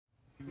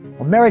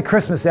Well, Merry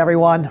Christmas,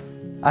 everyone.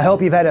 I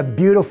hope you've had a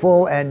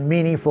beautiful and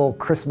meaningful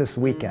Christmas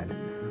weekend.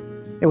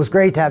 It was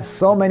great to have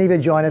so many of you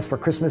join us for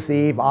Christmas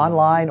Eve,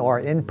 online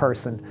or in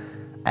person,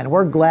 and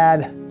we're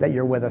glad that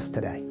you're with us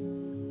today.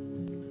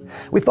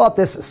 We thought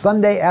this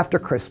Sunday after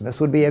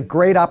Christmas would be a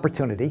great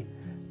opportunity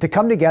to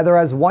come together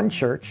as one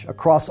church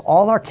across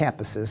all our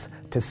campuses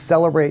to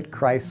celebrate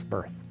Christ's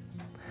birth.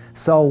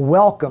 So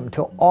welcome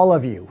to all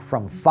of you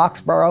from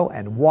Foxborough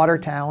and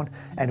Watertown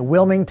and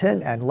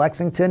Wilmington and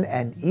Lexington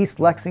and East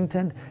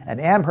Lexington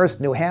and Amherst,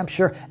 New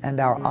Hampshire,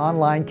 and our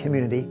online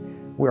community.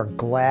 We're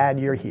glad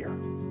you're here.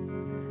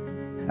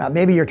 Now,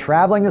 maybe you're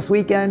traveling this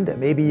weekend,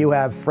 maybe you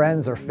have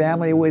friends or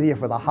family with you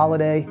for the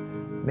holiday,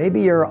 maybe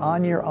you're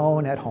on your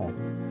own at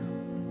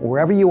home.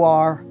 Wherever you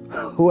are,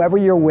 whoever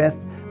you're with,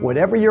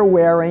 whatever you're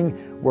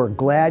wearing, we're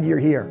glad you're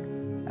here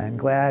and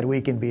glad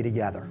we can be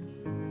together.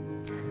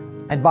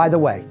 And by the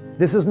way,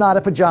 this is not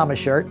a pajama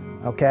shirt,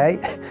 okay?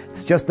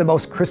 It's just the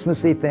most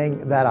Christmassy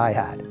thing that I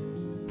had.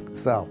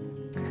 So,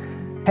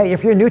 hey,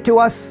 if you're new to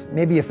us,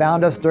 maybe you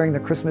found us during the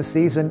Christmas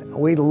season,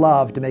 we'd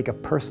love to make a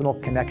personal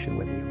connection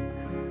with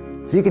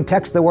you. So you can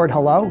text the word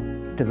hello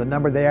to the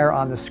number there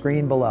on the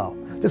screen below.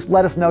 Just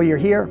let us know you're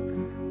here.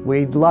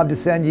 We'd love to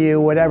send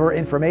you whatever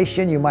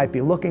information you might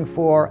be looking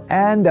for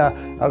and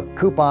a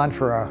coupon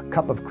for a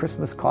cup of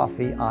Christmas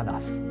coffee on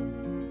us.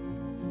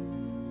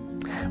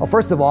 Well,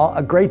 first of all,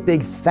 a great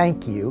big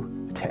thank you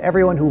to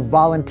everyone who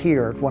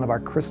volunteered for one of our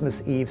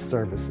Christmas Eve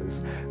services.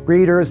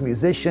 Greeters,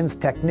 musicians,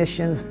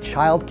 technicians,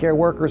 childcare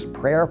workers,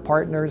 prayer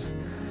partners.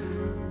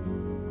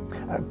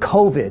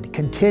 COVID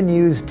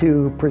continues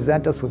to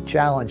present us with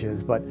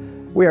challenges, but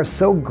we are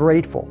so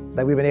grateful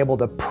that we've been able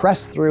to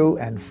press through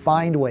and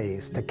find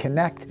ways to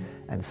connect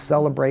and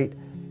celebrate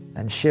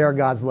and share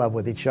God's love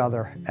with each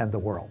other and the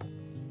world.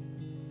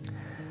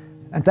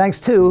 And thanks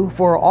too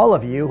for all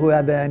of you who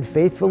have been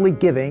faithfully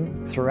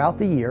giving throughout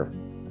the year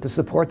to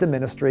support the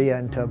ministry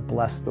and to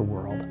bless the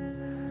world.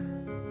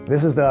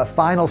 This is the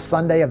final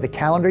Sunday of the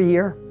calendar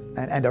year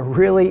and a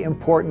really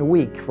important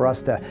week for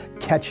us to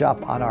catch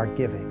up on our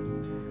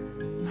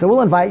giving. So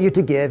we'll invite you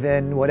to give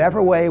in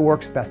whatever way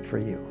works best for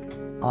you,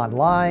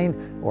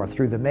 online or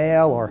through the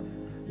mail or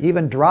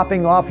even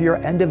dropping off your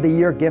end of the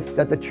year gift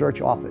at the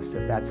church office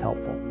if that's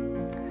helpful.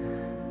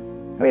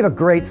 We have a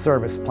great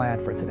service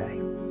planned for today.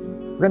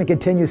 We're going to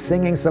continue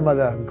singing some of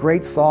the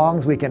great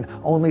songs we can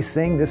only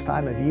sing this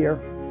time of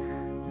year.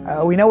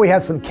 We know we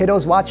have some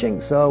kiddos watching,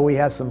 so we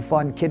have some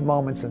fun kid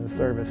moments in the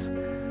service.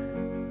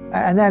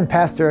 And then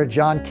Pastor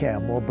John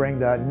Kim will bring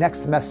the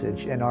next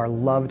message in our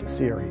Loved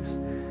series,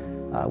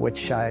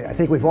 which I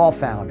think we've all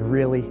found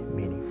really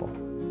meaningful.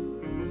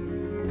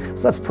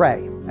 So let's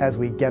pray as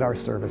we get our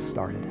service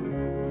started.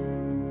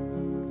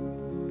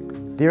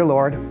 Dear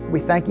Lord, we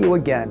thank you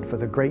again for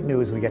the great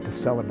news we get to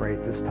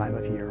celebrate this time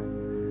of year.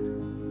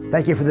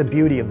 Thank you for the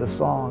beauty of the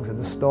songs and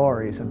the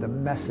stories and the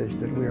message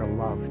that we are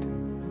loved.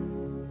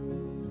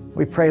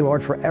 We pray,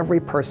 Lord, for every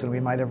person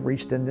we might have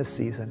reached in this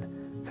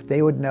season, that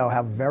they would know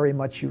how very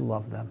much you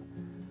love them.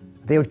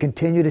 They would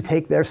continue to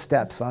take their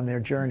steps on their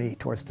journey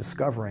towards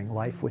discovering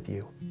life with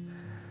you.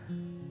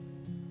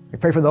 We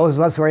pray for those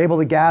of us who are able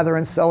to gather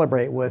and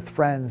celebrate with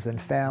friends and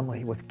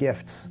family with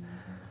gifts.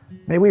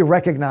 May we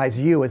recognize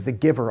you as the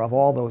giver of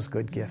all those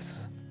good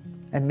gifts.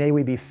 And may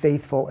we be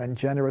faithful and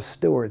generous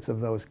stewards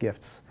of those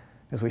gifts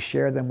as we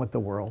share them with the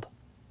world.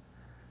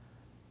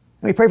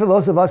 And we pray for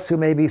those of us who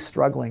may be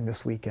struggling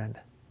this weekend,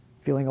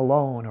 feeling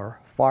alone or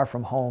far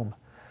from home,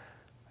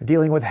 or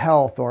dealing with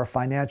health or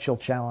financial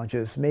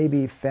challenges,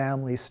 maybe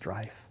family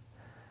strife.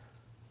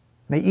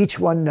 May each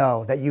one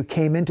know that you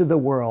came into the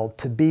world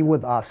to be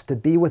with us, to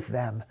be with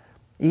them,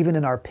 even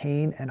in our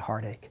pain and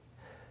heartache.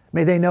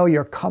 May they know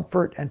your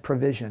comfort and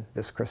provision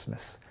this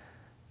Christmas,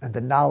 and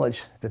the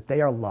knowledge that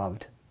they are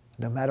loved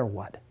no matter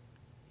what.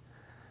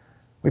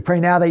 We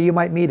pray now that you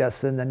might meet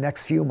us in the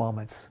next few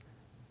moments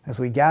as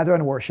we gather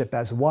and worship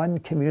as one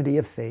community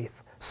of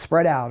faith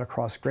spread out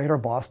across greater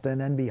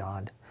Boston and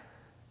beyond.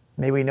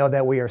 May we know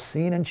that we are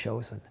seen and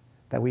chosen,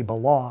 that we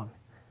belong,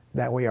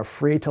 that we are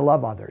free to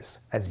love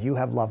others as you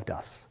have loved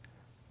us.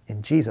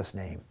 In Jesus'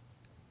 name,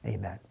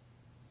 amen.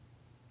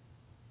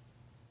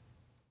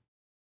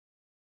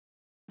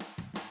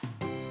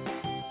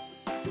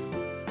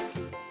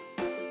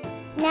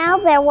 Now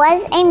there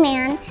was a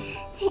man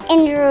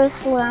in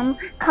Jerusalem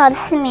called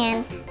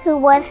Simeon, who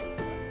was,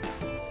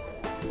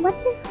 what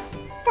does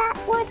that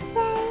word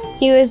say?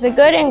 He was a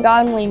good and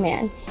godly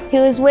man. He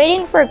was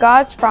waiting for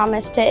God's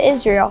promise to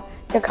Israel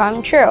to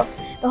come true.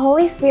 The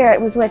Holy Spirit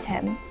was with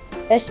him.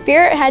 The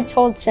Spirit had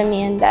told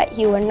Simeon that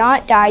he would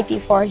not die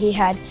before he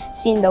had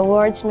seen the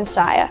Lord's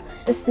Messiah.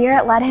 The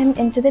Spirit led him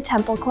into the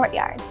temple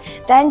courtyard.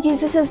 Then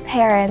Jesus'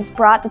 parents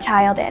brought the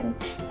child in.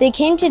 They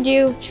came to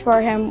do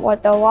for him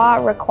what the law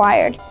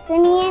required.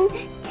 Simeon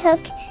took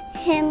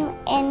him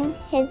in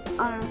his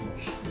arms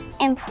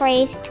and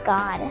praised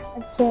God,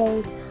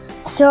 saying,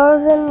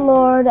 "Serve the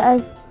Lord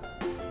as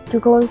You're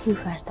going too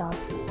fast, Dog.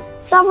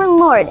 Sovereign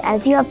Lord,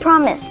 as you have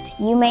promised,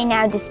 you may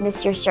now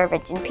dismiss your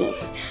servant in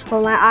peace.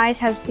 For my eyes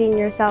have seen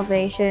your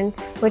salvation,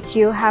 which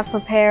you have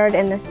prepared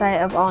in the sight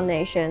of all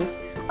nations,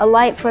 a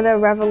light for the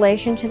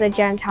revelation to the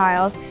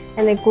Gentiles,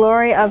 and the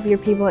glory of your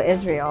people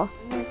Israel.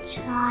 The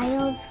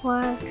child's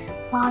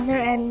father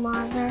and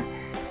mother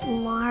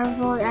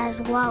marveled at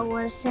what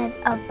was said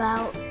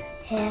about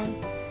him.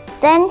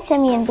 Then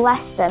Simeon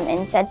blessed them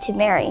and said to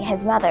Mary,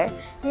 his mother,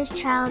 This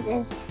child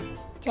is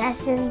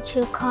destined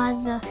to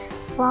cause the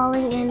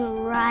falling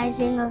and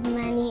rising of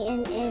many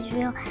in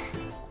Israel,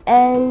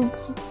 and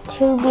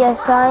to be a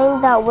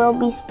sign that will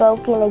be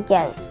spoken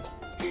against,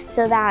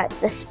 so that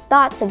the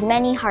thoughts of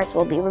many hearts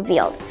will be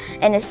revealed,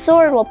 and a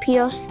sword will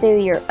pierce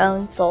through your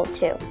own soul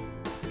too.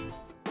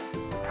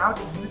 How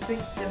do you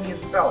think Simeon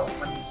felt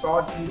when he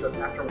saw Jesus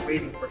after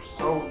waiting for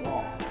so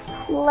long?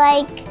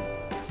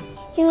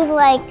 He was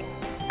like,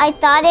 I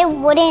thought it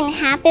wouldn't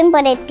happen,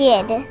 but it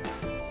did.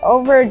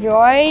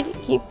 Overjoyed,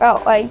 he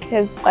felt like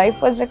his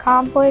life was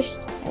accomplished.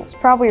 He was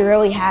probably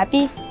really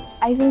happy.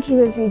 I think he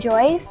was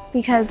rejoiced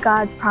because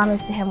God's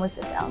promise to him was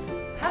fulfilled.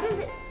 How does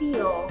it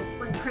feel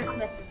when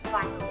Christmas is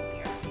finally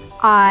here?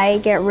 I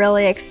get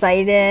really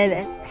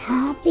excited.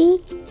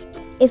 happy.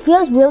 It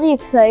feels really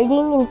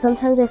exciting, and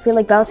sometimes I feel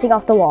like bouncing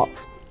off the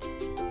walls.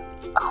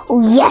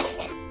 Oh,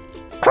 yes!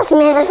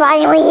 Christmas is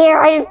finally here.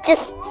 I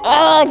just,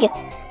 ugh.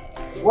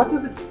 What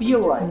does it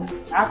feel like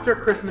after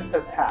Christmas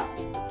has passed?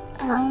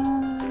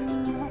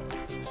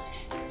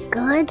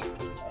 Good.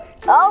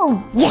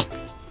 Oh,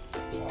 yes!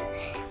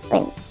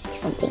 When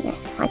something I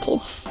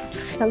wanted.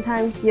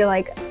 Sometimes you're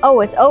like,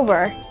 oh, it's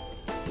over.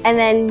 And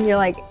then you're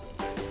like,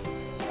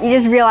 you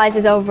just realize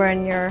it's over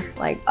and you're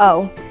like,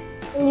 oh.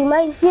 You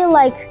might feel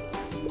like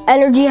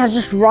energy has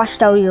just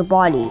rushed out of your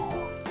body.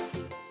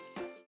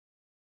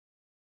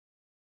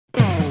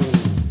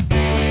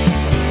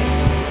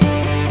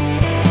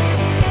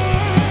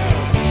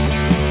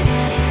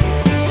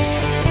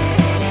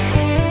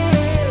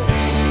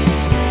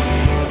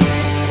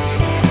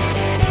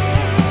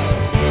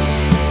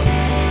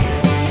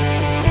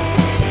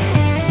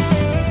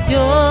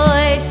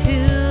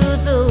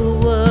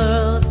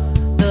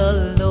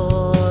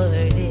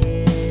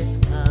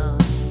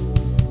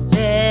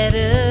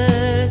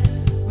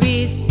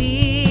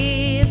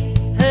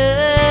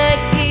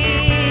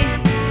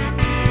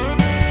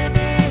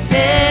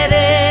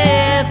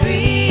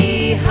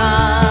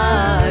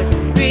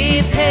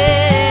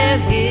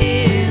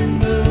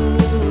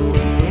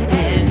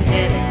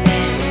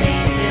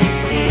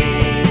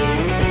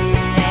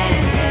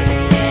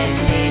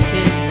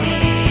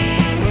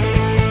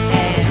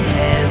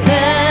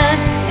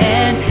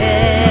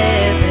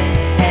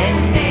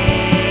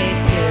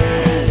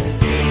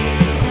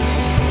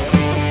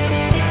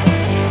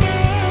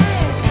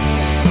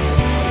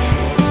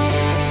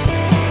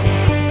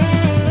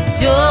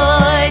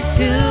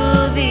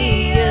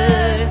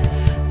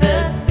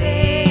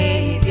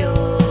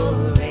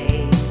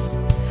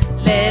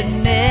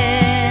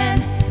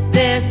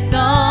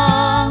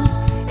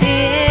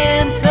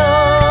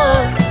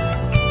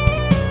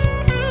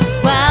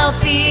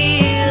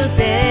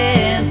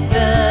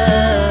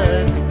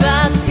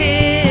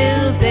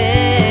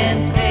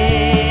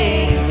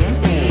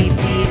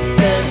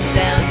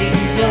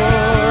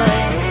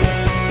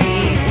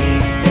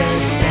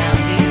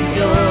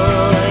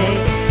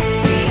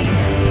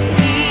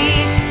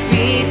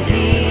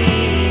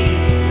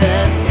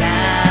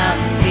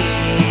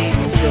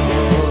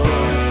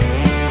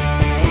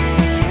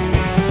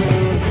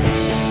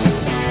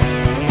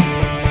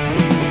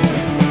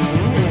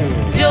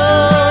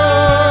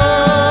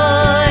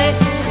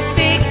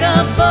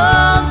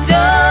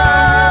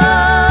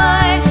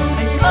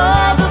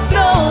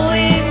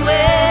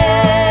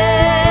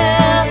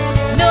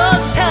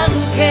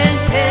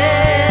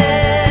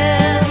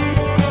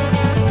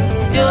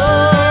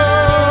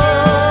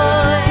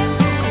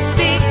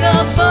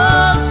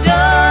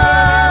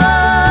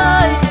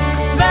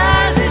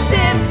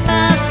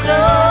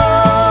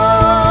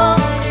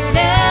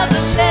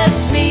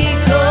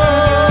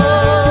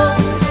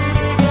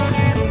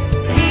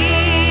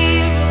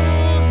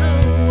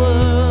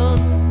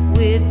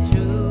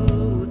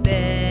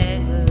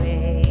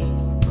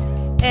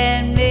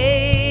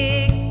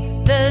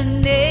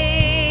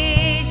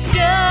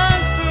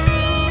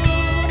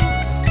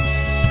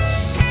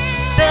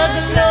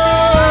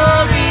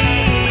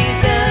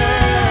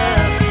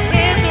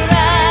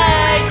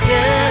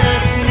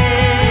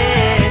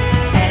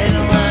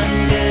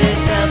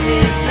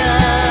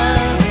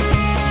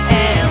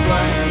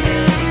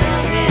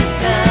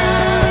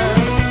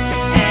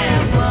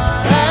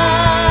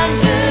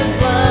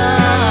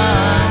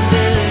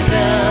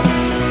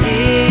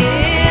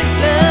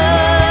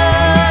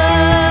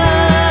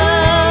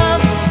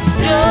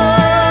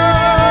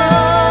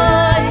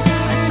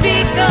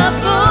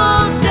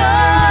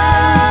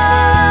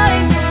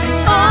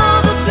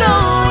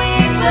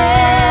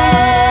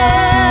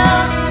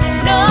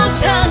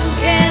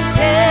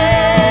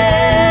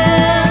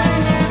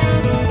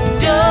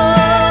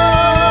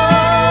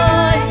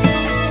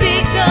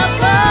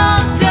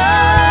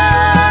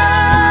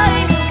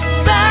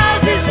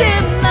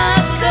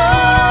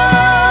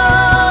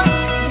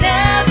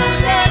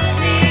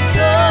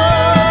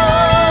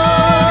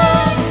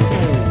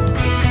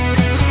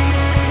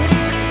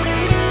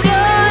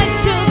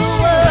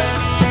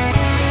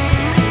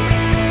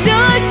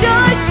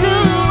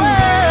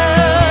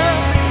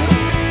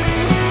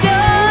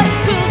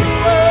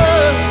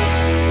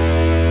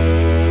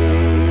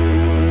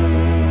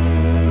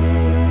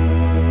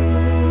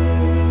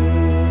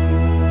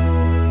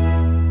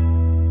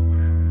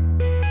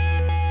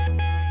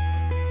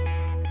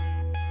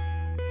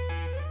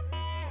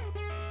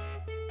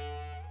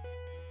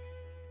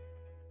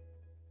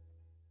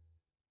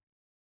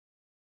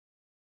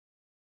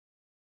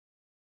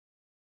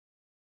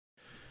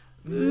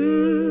 Go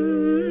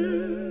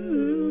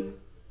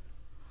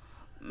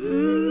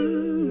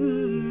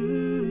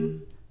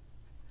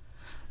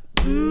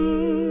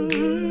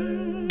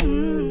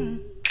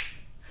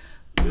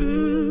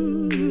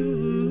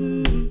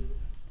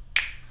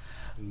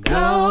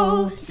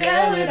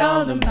tell it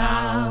on the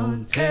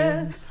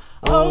mountain,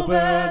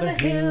 over the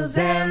hills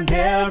and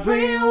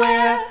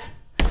everywhere.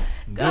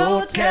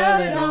 Go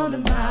tell it on the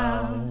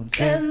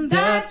mountain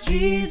that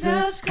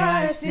Jesus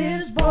Christ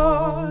is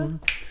born.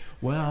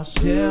 While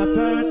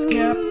shepherds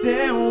kept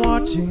there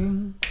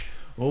watching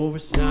over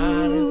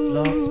silent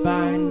flocks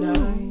by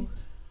night,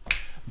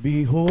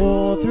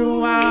 behold,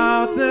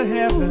 throughout the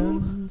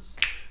heavens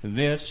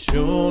there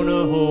shone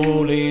a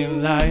holy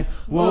light.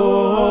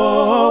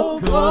 Whoa,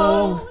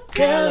 go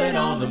tell it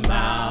on the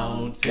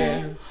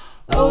mountain,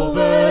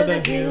 over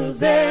the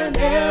hills and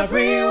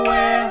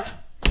everywhere.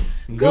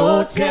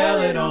 Go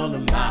tell it on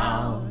the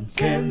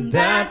mountain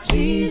that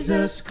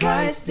Jesus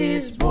Christ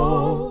is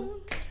born.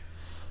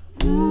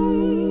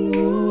 Ooh,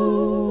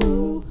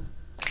 ooh,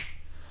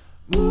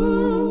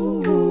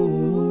 ooh,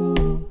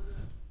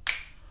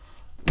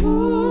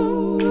 ooh.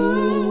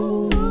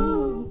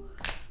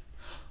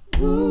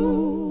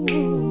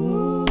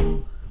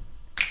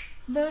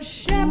 The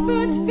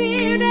shepherds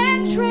feared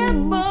and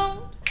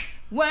trembled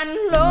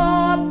when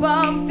low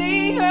above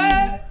the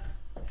earth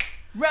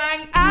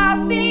rang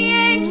out the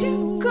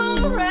ancient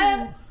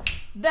chorus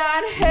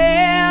that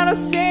hailed a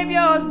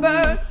Savior's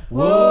birth.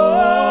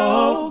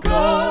 Whoa,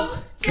 go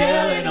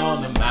tell it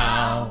on the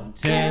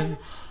mountain,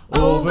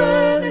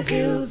 over the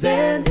hills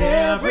and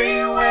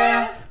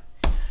everywhere.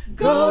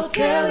 Go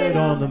tell it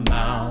on the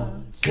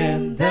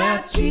mountain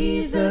that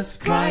Jesus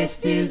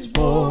Christ is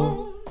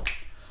born.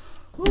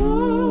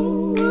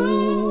 Ooh,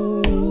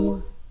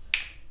 ooh,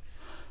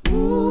 ooh,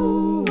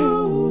 ooh,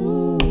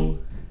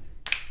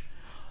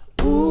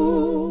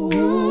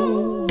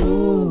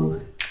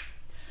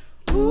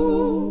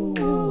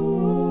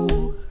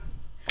 ooh.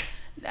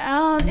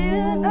 Down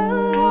in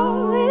a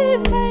lonely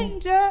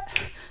manger,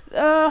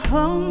 the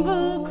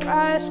humble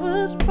Christ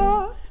was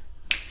born,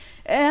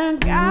 and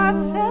God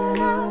sent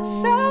our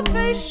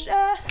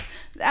salvation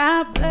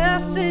that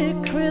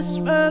blessed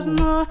Christmas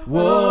morn.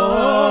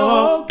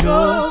 Whoa,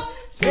 go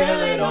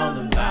tell it on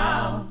the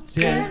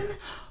mountain,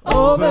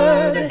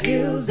 over the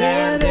hills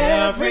and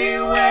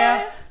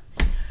everywhere.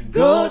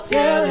 Go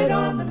tell it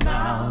on the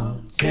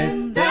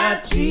mountain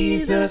that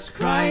Jesus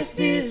Christ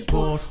is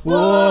born.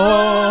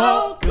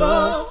 Whoa,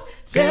 go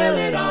tell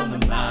it on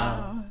the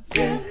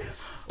mountain,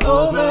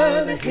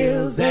 over the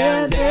hills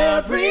and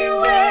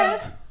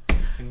everywhere.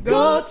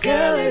 Go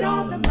tell it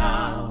on the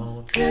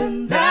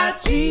mountain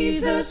that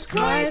Jesus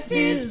Christ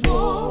is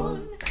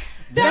born.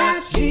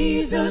 That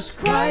Jesus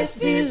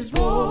Christ is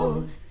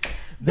born.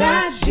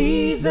 That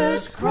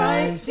Jesus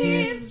Christ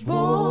is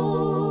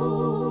born.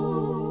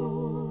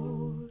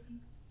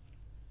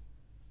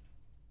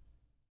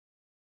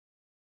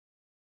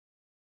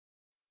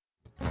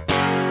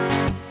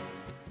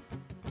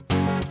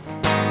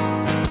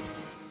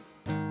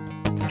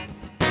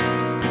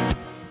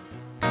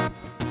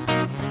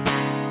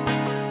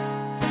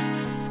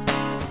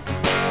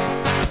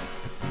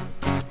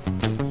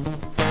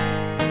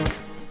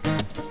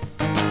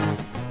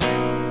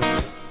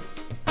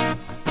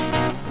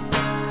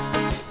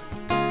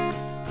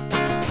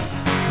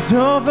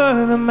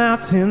 Over the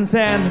mountains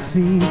and the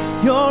sea,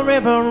 your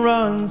river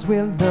runs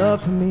with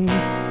love for me.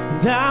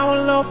 And I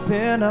will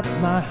open up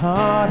my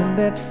heart and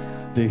let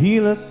the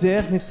healer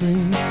set me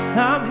free.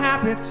 I'm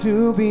happy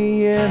to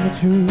be in the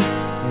truth,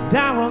 and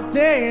I will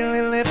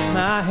daily lift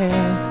my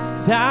hands,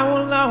 'cause I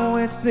will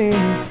always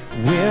sing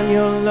when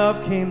your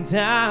love came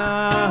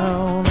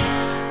down.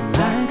 And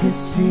I could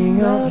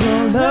sing of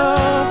your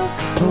love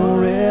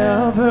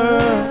forever.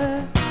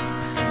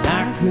 And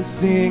I could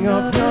sing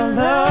of your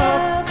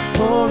love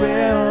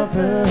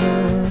forever.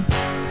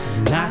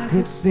 And I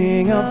could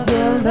sing of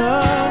your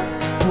love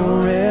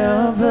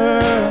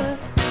forever.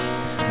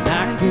 And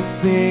I could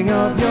sing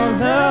of your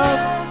love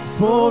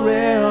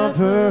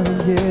forever,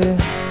 yeah.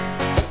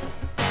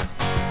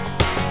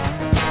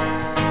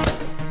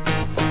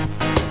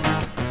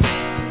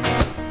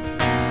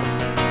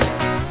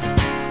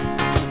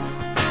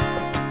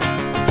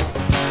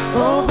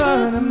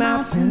 Over the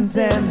mountains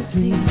and the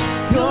sea,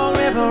 your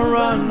river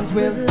runs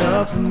with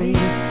love for me.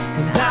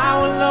 And I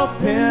will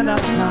open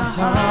up my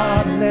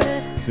heart and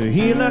let the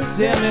healer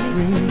set me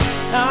free.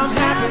 I'm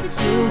happy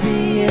to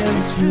be in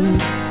the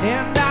truth,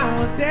 and I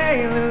will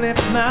daily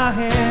lift my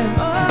hands,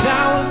 'cause I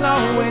will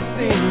always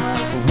sing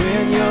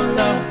when your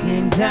love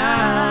came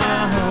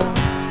down.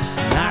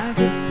 And I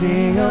could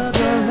sing of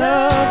your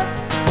love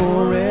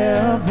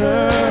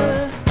forever.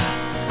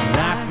 And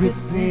I could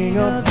sing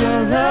of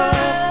your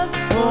love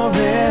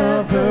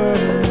forever.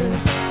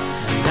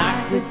 And I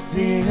could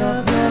sing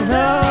of your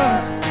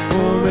love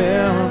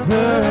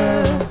forever.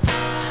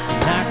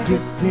 And I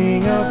could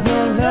sing of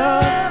your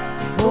love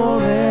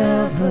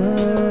forever.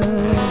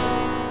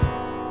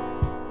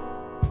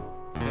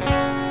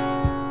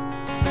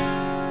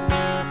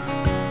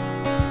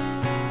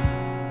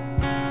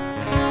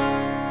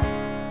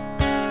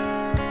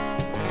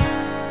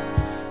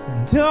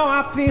 Though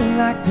I feel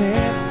like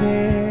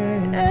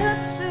dancing,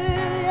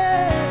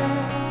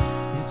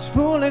 it's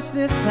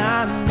foolishness,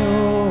 I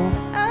know.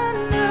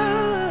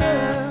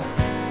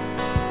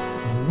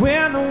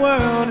 When the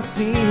world has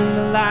seen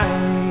the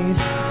light,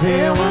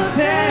 they will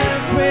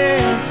dance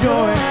with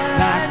joy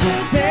like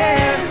we're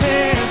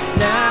dancing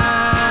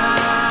now.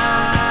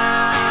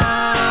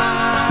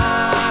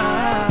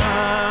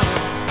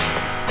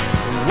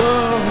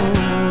 Whoa.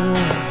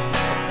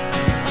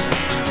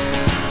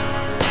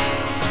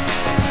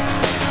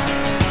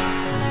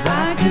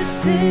 I could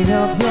sing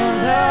of your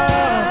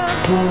love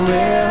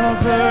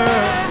forever,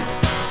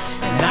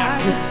 and I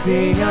could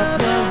sing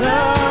of your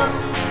love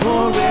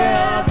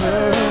forever,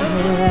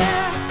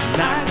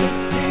 and I could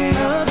sing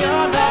of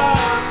your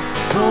love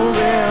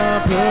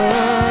forever,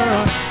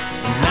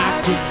 and I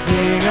could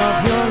sing of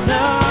your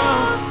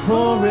love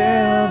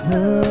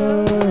forever.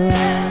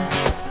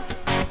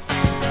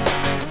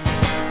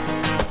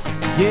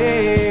 Yeah.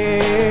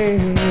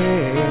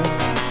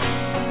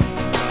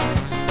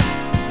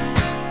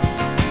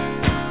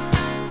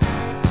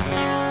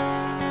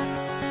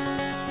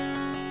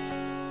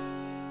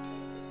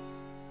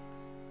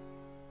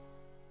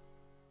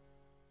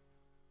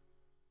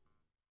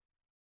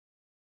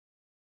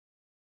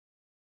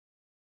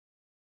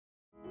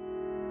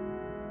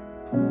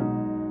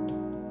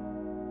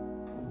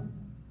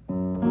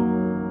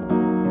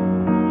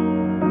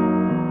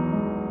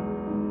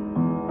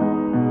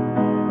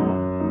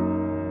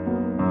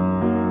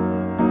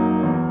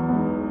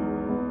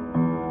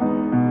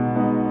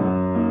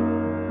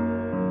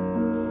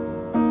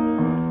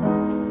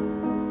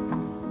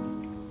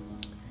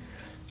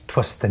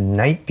 "'Twas the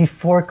night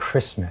before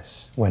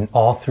Christmas, when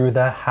all through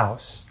the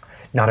house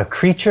not a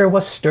creature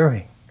was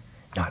stirring,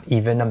 not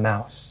even a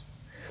mouse.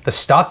 The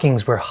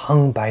stockings were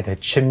hung by the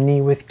chimney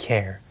with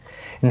care,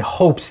 in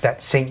hopes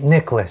that St.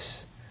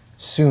 Nicholas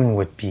soon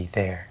would be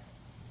there."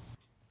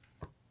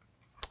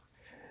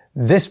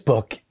 This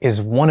book is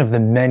one of the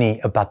many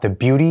about the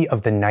beauty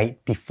of the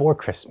night before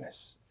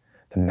Christmas,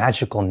 the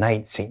magical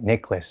night St.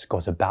 Nicholas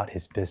goes about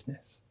his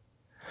business.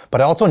 But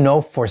I also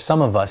know for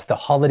some of us,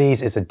 the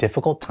holidays is a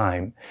difficult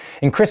time,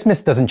 and Christmas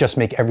doesn't just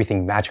make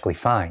everything magically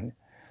fine.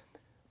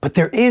 But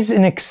there is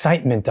an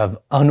excitement of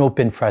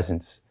unopened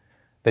presents,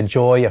 the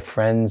joy of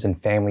friends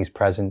and family's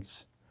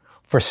presence,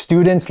 for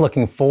students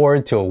looking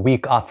forward to a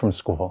week off from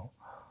school,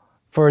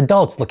 for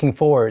adults looking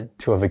forward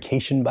to a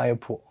vacation by a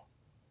pool.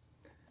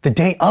 The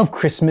day of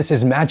Christmas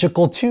is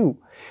magical too,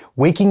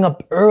 waking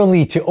up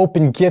early to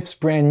open gifts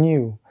brand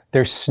new.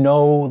 There's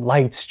snow,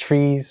 lights,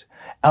 trees,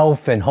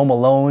 Elf and Home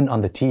Alone on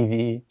the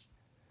TV.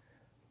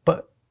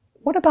 But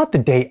what about the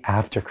day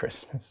after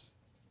Christmas?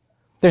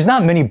 There's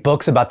not many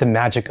books about the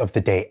magic of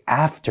the day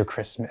after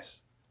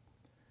Christmas.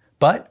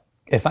 But,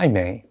 if I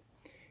may,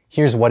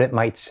 here's what it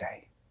might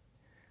say.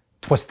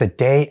 "'Twas the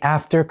day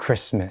after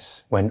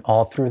Christmas, when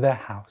all through the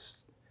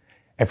house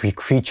every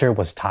creature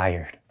was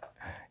tired,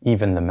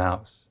 even the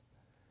mouse.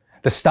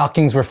 The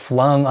stockings were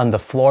flung on the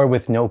floor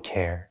with no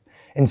care,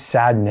 in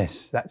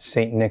sadness that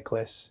St.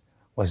 Nicholas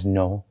was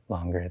no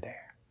longer there."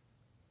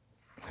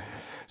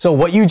 So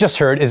what you just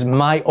heard is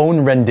my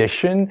own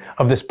rendition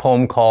of this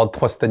poem called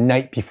 "'Twas the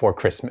Night Before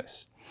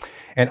Christmas."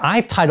 And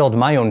I've titled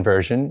my own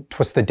version,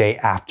 "'Twas the Day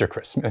After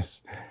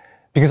Christmas,"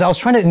 because I was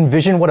trying to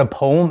envision what a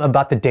poem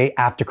about the day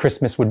after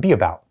Christmas would be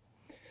about.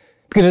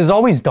 Because it's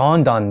always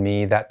dawned on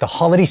me that the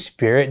holiday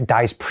spirit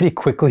dies pretty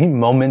quickly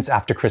moments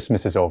after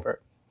Christmas is over.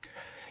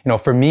 You know,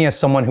 for me as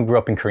someone who grew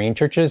up in Korean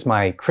churches,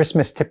 my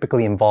Christmas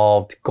typically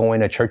involved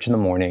going to church in the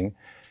morning,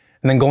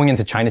 and then going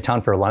into Chinatown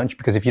for lunch,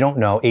 because if you don't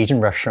know, Asian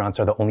restaurants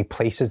are the only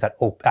places that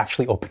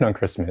actually open on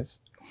Christmas.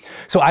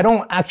 So I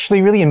don't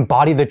actually really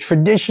embody the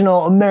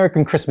traditional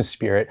American Christmas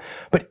spirit,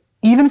 but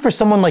even for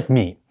someone like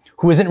me,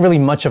 who isn't really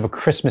much of a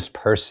Christmas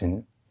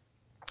person,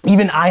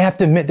 even I have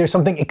to admit there's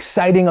something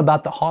exciting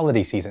about the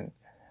holiday season.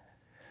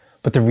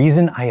 But the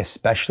reason I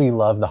especially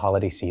love the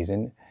holiday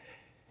season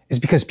is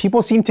because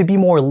people seem to be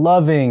more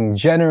loving,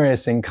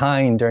 generous, and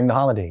kind during the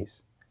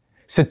holidays.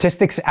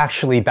 Statistics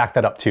actually back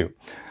that up too.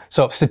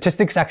 So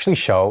statistics actually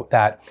show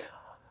that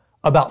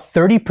about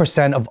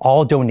 30% of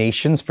all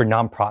donations for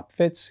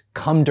nonprofits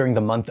come during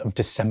the month of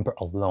December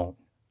alone.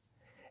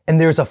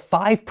 And there's a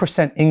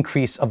 5%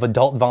 increase of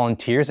adult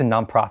volunteers in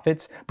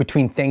nonprofits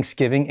between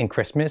Thanksgiving and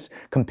Christmas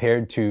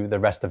compared to the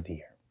rest of the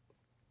year.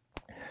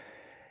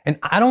 And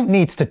I don't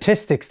need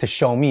statistics to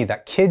show me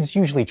that kids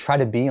usually try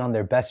to be on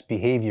their best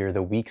behavior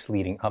the weeks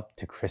leading up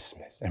to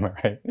Christmas, am I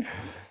right?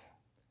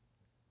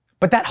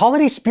 But that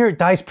holiday spirit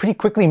dies pretty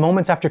quickly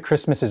moments after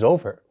Christmas is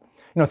over.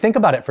 You know, think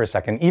about it for a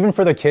second. Even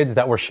for the kids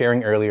that were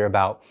sharing earlier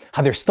about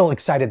how they're still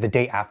excited the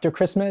day after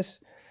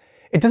Christmas,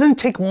 it doesn't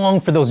take long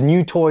for those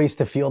new toys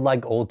to feel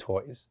like old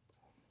toys.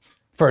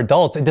 For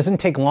adults, it doesn't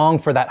take long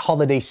for that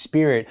holiday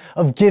spirit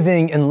of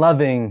giving and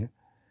loving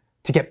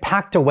to get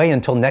packed away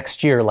until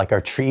next year, like our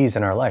trees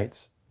and our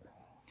lights.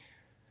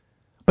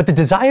 But the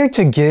desire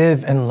to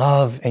give and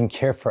love and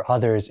care for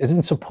others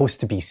isn't supposed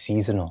to be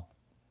seasonal.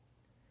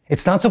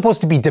 It's not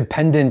supposed to be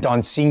dependent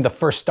on seeing the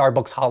first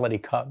Starbucks holiday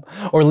cup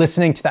or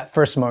listening to that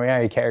first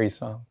Mariah Carey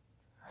song.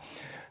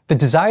 The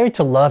desire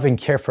to love and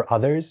care for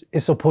others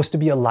is supposed to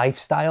be a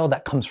lifestyle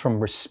that comes from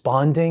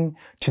responding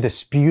to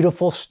this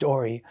beautiful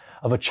story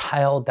of a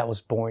child that was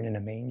born in a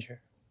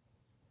manger.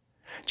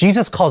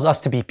 Jesus calls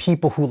us to be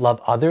people who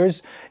love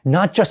others,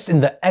 not just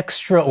in the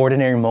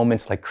extraordinary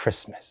moments like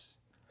Christmas,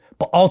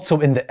 but also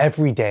in the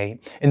everyday,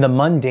 in the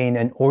mundane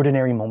and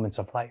ordinary moments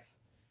of life.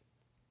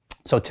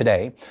 So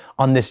today,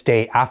 on this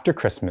day after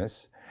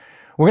Christmas,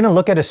 we're going to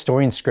look at a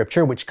story in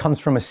Scripture which comes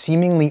from a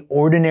seemingly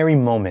ordinary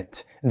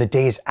moment in the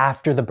days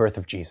after the birth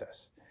of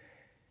Jesus.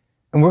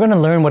 And we're going to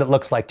learn what it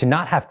looks like to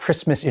not have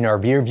Christmas in our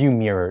rearview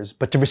mirrors,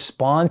 but to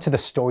respond to the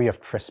story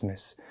of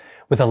Christmas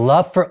with a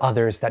love for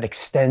others that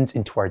extends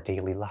into our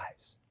daily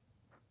lives.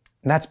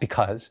 And that's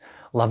because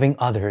loving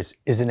others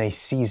isn't a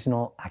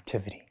seasonal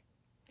activity.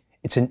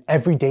 It's an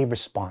everyday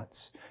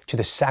response to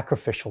the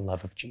sacrificial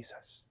love of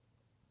Jesus.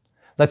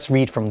 Let's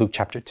read from Luke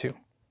chapter 2.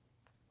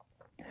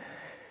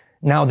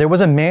 Now there was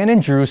a man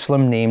in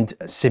Jerusalem named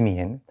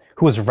Simeon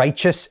who was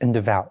righteous and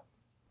devout.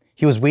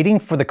 He was waiting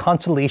for the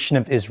consolation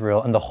of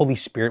Israel, and the Holy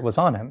Spirit was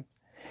on him.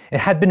 It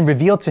had been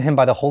revealed to him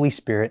by the Holy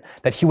Spirit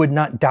that he would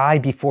not die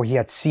before he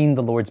had seen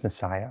the Lord's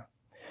Messiah.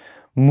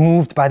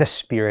 Moved by the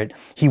Spirit,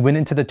 he went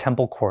into the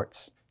temple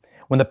courts.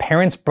 When the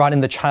parents brought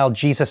in the child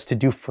Jesus to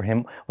do for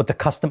him what the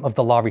custom of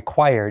the law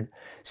required,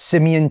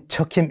 Simeon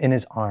took him in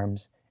his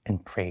arms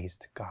and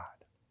praised God.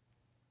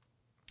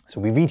 So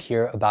we read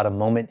here about a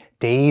moment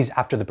days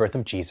after the birth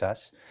of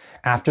Jesus,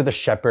 after the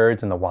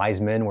shepherds and the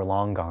wise men were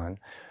long gone,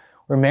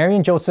 where Mary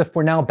and Joseph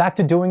were now back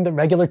to doing the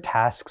regular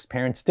tasks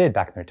parents did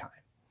back in their time.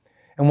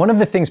 And one of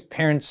the things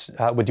parents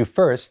would do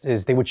first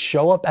is they would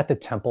show up at the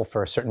temple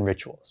for certain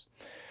rituals.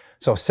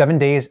 So 7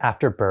 days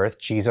after birth,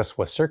 Jesus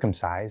was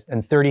circumcised,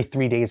 and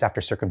 33 days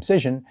after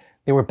circumcision,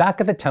 they were back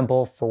at the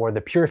temple for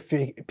the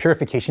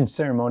purification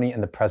ceremony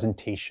and the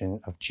presentation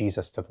of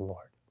Jesus to the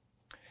Lord.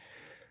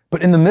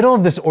 But in the middle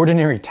of this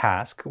ordinary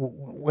task,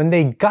 when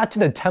they got to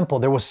the temple,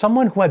 there was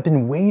someone who had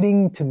been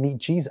waiting to meet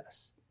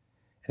Jesus,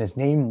 and his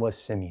name was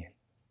Simeon.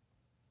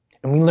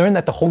 And we learned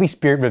that the Holy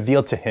Spirit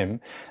revealed to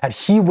him that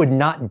he would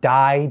not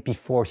die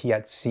before he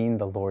had seen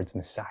the Lord's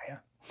Messiah.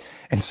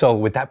 And so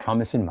with that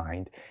promise in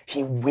mind,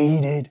 he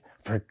waited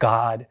for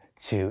God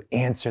to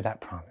answer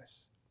that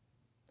promise.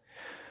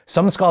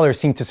 Some scholars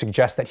seem to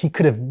suggest that he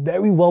could have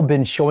very well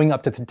been showing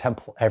up to the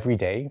temple every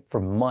day for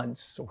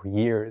months or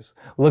years,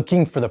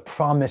 looking for the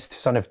promised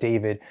Son of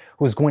David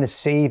who was going to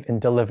save and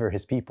deliver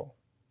his people.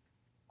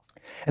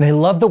 And I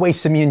love the way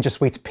Simeon just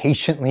waits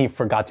patiently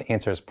for God to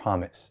answer his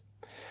promise.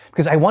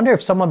 Because I wonder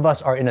if some of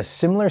us are in a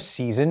similar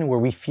season where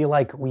we feel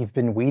like we've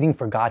been waiting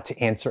for God to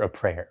answer a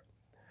prayer.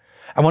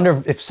 I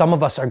wonder if some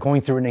of us are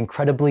going through an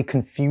incredibly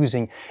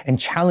confusing and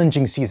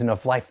challenging season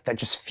of life that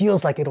just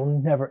feels like it'll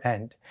never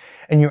end.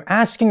 And you're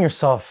asking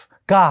yourself,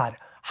 God,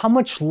 how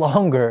much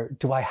longer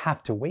do I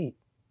have to wait?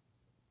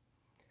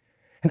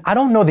 And I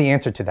don't know the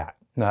answer to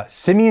that.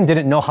 Simeon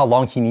didn't know how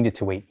long he needed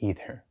to wait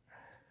either.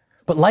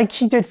 But like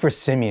he did for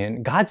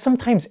Simeon, God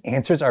sometimes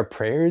answers our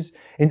prayers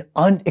in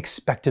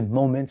unexpected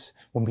moments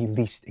when we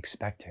least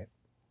expect it.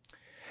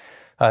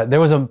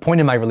 There was a point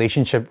in my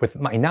relationship with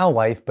my now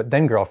wife, but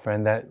then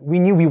girlfriend, that we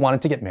knew we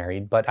wanted to get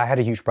married, but I had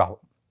a huge problem.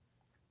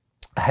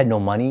 I had no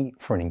money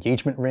for an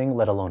engagement ring,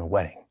 let alone a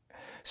wedding.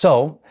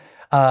 So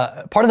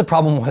part of the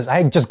problem was I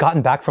had just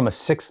gotten back from a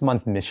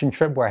 6-month mission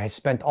trip where I had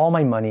spent all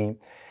my money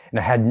and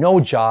I had no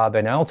job,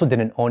 and I also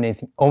didn't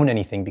own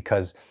anything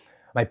because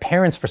my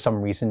parents, for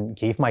some reason,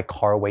 gave my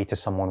car away to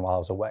someone while I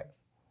was away.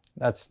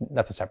 That's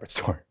a separate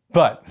story.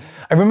 But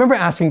I remember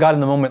asking God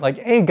in the moment, like,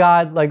 hey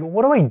God, like,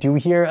 what do I do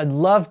here? I'd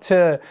love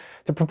to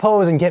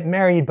propose and get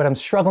married, but I'm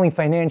struggling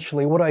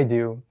financially. What do I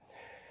do?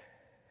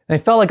 And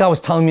I felt like God was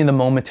telling me in the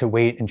moment to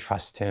wait and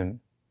trust him.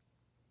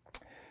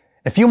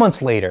 A few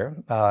months later,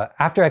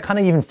 after I kind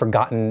of even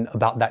forgotten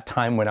about that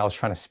time when I was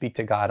trying to speak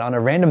to God, on a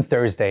random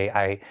Thursday,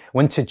 I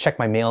went to check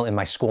my mail in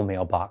my school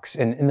mailbox.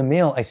 And in the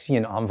mail, I see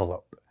an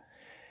envelope.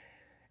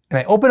 And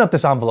I open up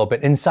this envelope,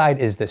 and inside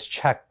is this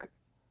check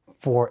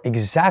for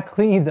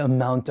exactly the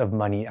amount of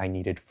money I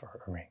needed for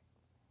a ring.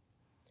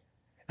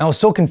 And I was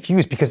so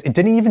confused because it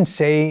didn't even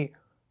say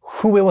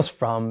who it was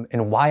from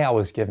and why I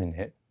was given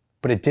it,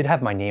 but it did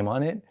have my name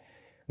on it.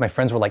 My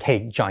friends were like,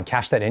 hey, John,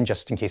 cash that in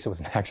just in case it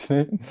was an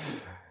accident.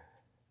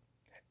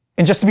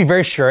 And just to be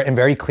very sure and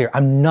very clear,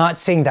 I'm not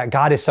saying that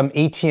God is some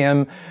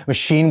ATM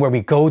machine where we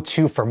go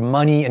to for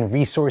money and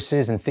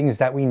resources and things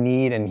that we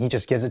need and he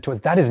just gives it to us.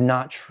 That is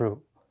not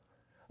true.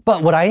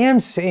 But what I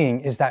am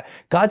saying is that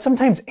God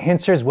sometimes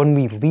answers when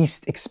we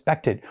least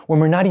expect it,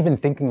 when we're not even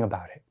thinking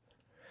about it.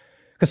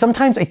 Because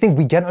sometimes I think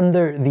we get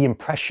under the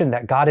impression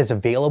that God is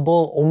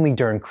available only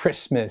during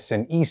Christmas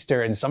and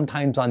Easter and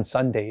sometimes on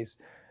Sundays.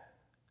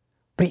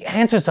 But he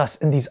answers us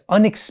in these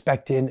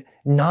unexpected,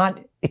 not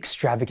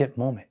extravagant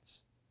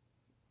moments.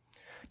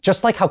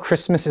 Just like how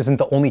Christmas isn't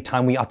the only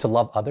time we ought to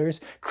love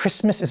others,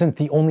 Christmas isn't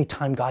the only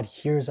time God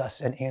hears us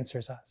and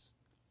answers us.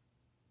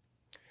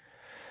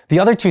 The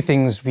other two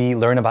things we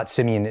learn about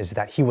Simeon is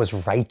that he was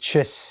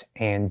righteous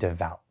and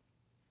devout.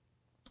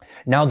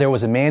 Now there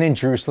was a man in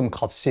Jerusalem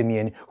called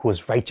Simeon who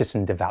was righteous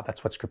and devout.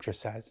 That's what scripture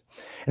says.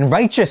 And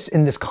righteous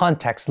in this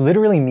context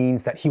literally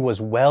means that he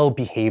was well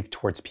behaved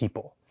towards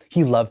people.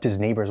 He loved his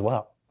neighbors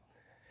well.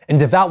 And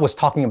devout was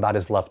talking about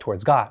his love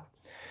towards God.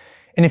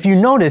 And if you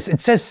notice, it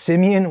says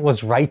Simeon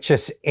was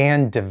righteous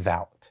and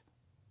devout.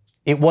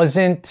 It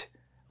wasn't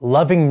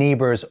loving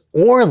neighbors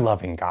or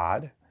loving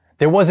God.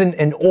 There wasn't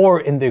an or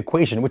in the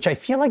equation, which I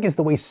feel like is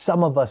the way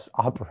some of us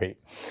operate.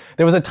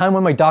 There was a time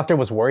when my doctor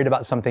was worried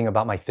about something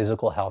about my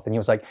physical health, and he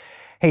was like,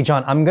 hey,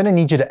 John, I'm gonna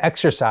need you to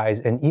exercise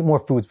and eat more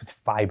foods with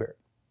fiber.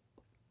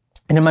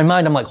 And in my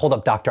mind, I'm like, hold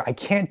up, doctor, I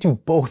can't do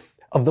both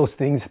of those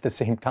things at the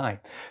same time.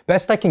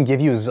 Best I can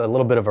give you is a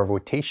little bit of a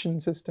rotation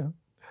system.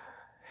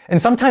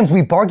 And sometimes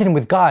we bargain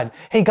with God.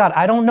 Hey, God,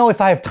 I don't know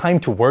if I have time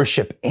to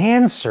worship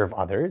and serve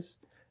others.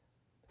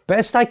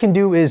 Best I can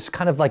do is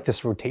kind of like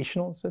this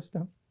rotational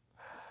system.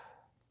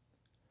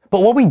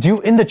 But what we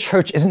do in the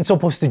church isn't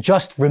supposed to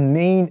just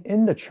remain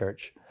in the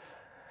church.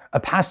 A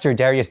pastor,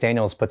 Darius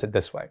Daniels, puts it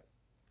this way.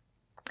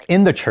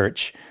 In the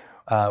church,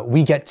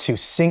 we get to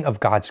sing of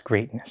God's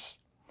greatness.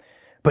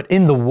 But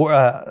in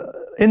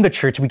the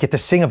church, we get to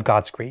sing of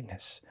God's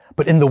greatness.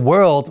 But in the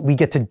world, we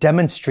get to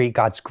demonstrate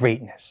God's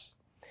greatness.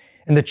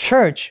 In the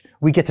church,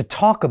 we get to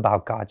talk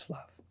about God's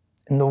love.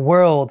 In the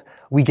world,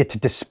 we get to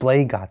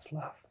display God's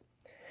love.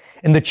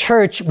 In the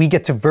church, we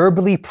get to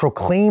verbally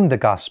proclaim the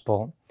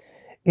gospel.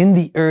 In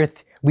the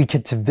earth, we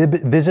get to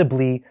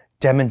visibly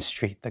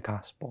demonstrate the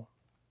gospel.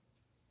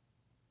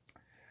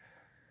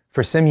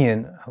 For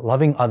Simeon,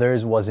 loving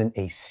others wasn't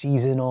a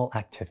seasonal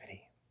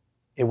activity.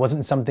 It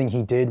wasn't something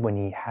he did when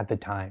he had the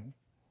time.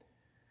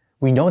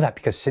 We know that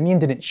because Simeon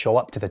didn't show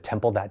up to the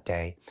temple that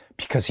day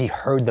because he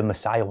heard the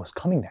Messiah was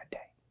coming that day.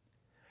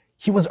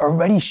 He was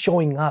already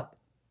showing up,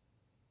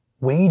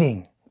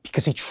 waiting,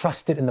 because he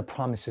trusted in the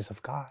promises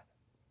of God.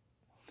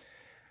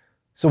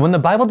 So when the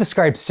Bible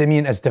describes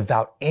Simeon as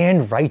devout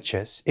and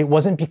righteous, it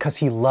wasn't because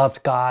he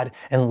loved God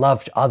and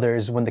loved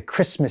others when the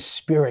Christmas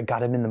spirit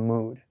got him in the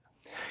mood.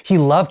 He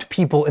loved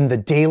people in the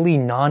daily,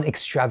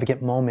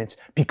 non-extravagant moments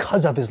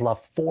because of his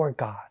love for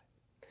God.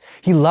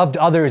 He loved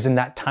others in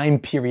that time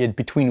period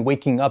between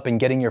waking up and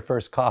getting your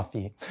first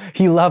coffee.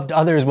 He loved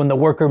others when the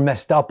worker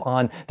messed up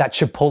on that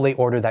Chipotle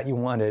order that you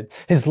wanted.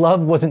 His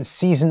love wasn't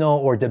seasonal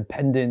or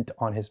dependent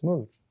on his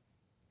mood.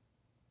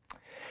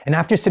 And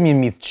after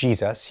Simeon meets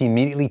Jesus, he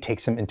immediately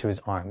takes him into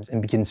his arms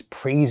and begins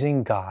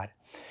praising God.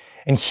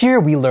 And here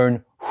we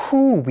learn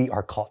who we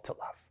are called to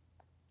love.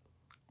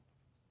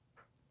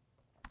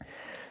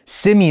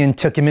 Simeon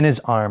took him in his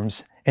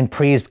arms and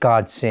praised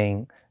God,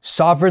 saying,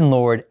 Sovereign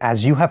Lord,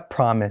 as you have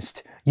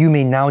promised, you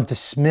may now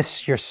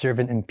dismiss your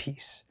servant in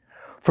peace.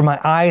 For my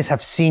eyes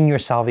have seen your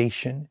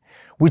salvation,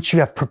 which you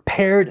have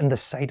prepared in the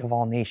sight of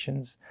all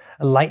nations,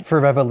 a light for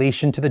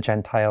revelation to the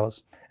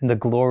Gentiles and the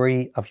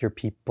glory of your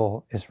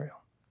people,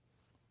 Israel.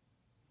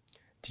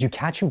 Did you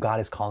catch who God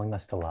is calling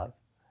us to love?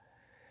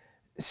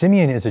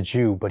 Simeon is a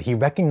Jew, but he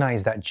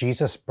recognized that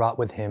Jesus brought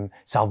with him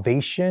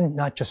salvation,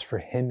 not just for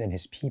him and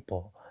his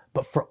people,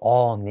 but for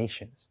all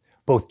nations,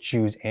 both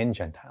Jews and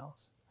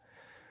Gentiles.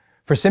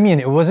 For Simeon,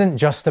 it wasn't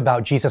just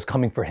about Jesus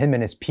coming for him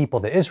and his people,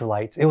 the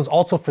Israelites. It was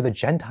also for the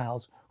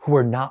Gentiles who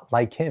were not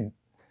like him.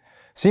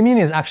 Simeon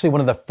is actually one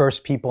of the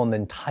first people in the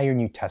entire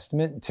New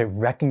Testament to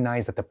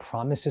recognize that the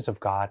promises of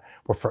God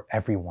were for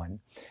everyone,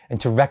 and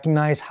to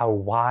recognize how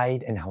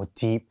wide and how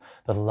deep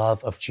the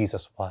love of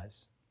Jesus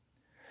was.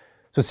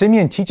 So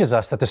Simeon teaches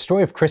us that the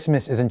story of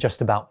Christmas isn't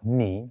just about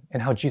me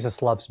and how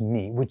Jesus loves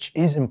me, which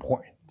is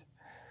important,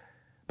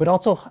 but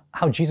also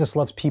how Jesus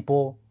loves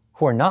people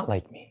who are not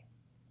like me,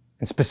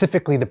 and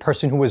specifically the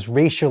person who is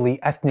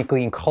racially,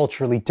 ethnically, and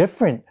culturally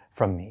different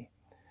from me.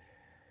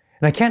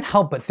 And I can't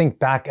help but think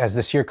back as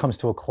this year comes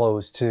to a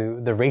close to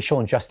the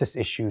racial injustice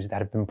issues that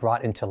have been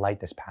brought into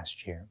light this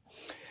past year,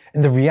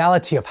 and the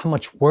reality of how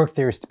much work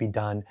there is to be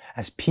done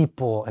as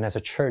people and as a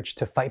church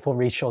to fight for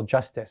racial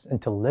justice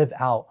and to live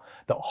out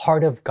the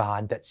heart of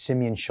God that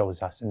Simeon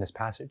shows us in this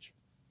passage.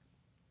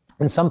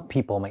 And some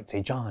people might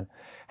say, John,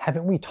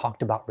 haven't we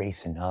talked about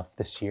race enough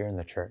this year in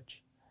the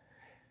church?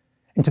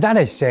 And to that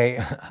I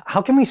say,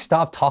 how can we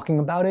stop talking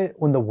about it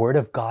when the Word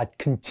of God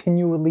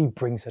continually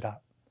brings it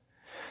up?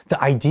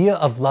 The idea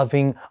of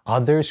loving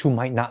others who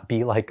might not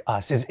be like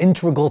us is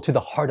integral to the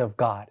heart of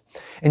God.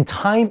 And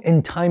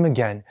time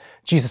again,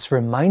 Jesus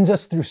reminds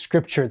us through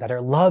Scripture that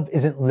our love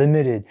isn't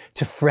limited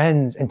to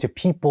friends and to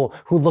people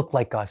who look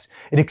like us.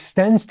 It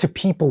extends to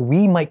people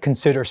we might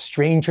consider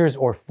strangers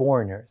or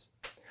foreigners.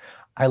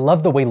 I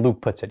love the way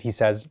Luke puts it. He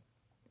says,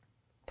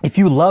 if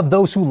you love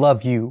those who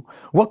love you,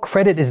 what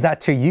credit is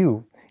that to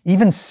you?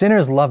 Even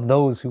sinners love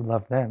those who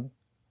love them.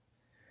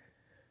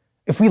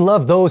 If we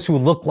love those who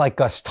look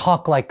like us,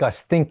 talk like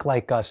us, think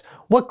like us,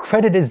 what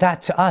credit is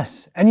that to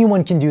us?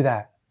 Anyone can do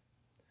that.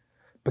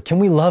 But can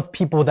we love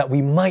people that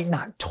we might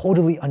not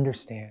totally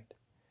understand?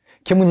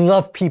 Can we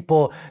love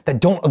people that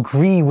don't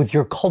agree with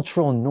your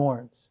cultural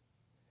norms?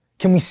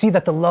 Can we see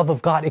that the love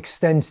of God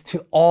extends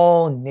to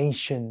all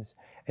nations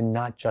and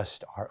not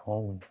just our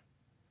own?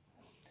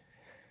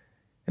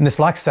 In this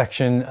last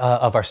section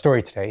of our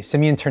story today,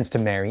 Simeon turns to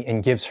Mary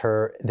and gives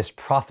her this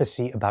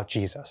prophecy about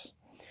Jesus.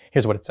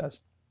 Here's what it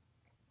says.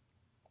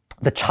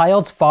 The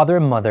child's father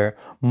and mother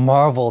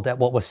marveled at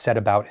what was said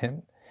about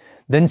him.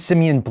 Then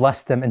Simeon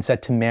blessed them and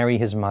said to Mary,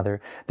 his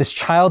mother, "This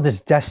child is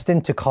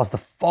destined to cause the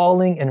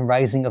falling and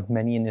rising of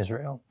many in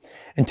Israel,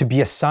 and to be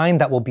a sign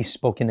that will be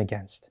spoken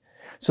against,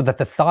 so that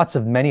the thoughts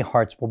of many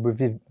hearts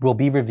will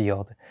be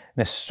revealed,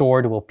 and a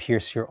sword will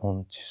pierce your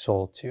own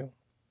soul too."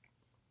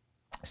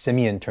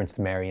 Simeon turns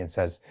to Mary and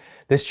says,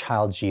 this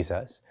child,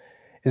 Jesus,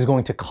 is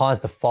going to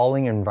cause the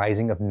falling and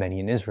rising of many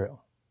in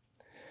Israel.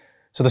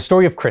 So the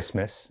story of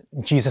Christmas,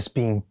 Jesus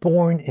being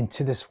born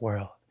into this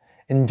world,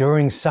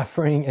 enduring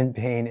suffering and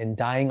pain and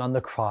dying on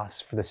the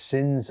cross for the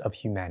sins of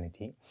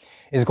humanity,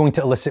 is going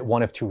to elicit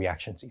one of two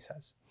reactions, he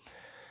says.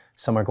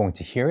 Some are going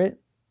to hear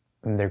it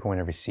and they're going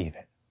to receive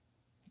it.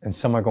 And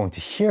some are going to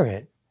hear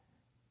it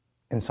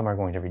and some are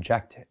going to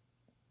reject it.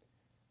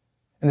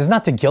 And this is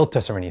not to guilt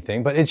us or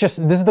anything, but this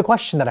is the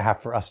question that I have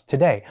for us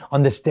today,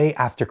 on this day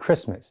after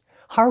Christmas.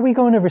 How are we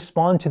going to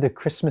respond to the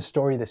Christmas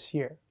story this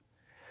year?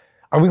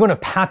 Are we going to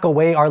pack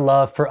away our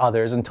love for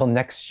others until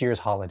next year's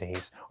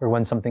holidays or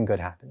when something good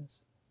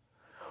happens?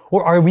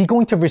 Or are we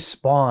going to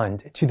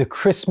respond to the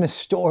Christmas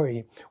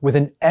story with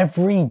an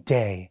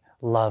everyday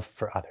love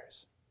for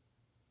others?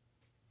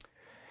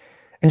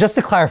 And just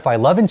to clarify,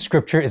 love in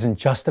Scripture isn't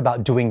just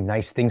about doing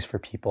nice things for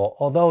people,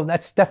 although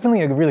that's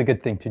definitely a really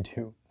good thing to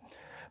do.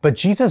 But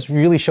Jesus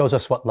really shows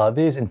us what love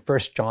is in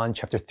 1 John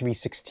chapter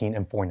 3:16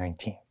 and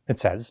 4:19. It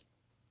says,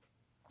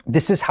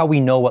 "This is how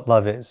we know what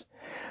love is.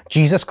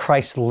 Jesus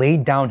Christ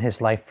laid down his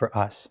life for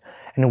us,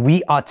 and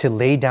we ought to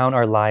lay down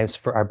our lives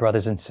for our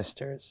brothers and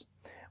sisters.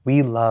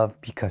 We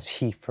love because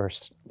he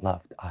first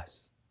loved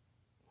us."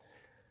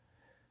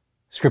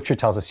 Scripture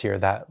tells us here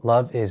that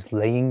love is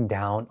laying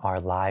down our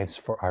lives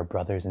for our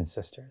brothers and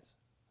sisters.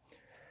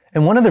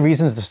 And one of the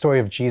reasons the story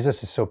of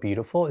Jesus is so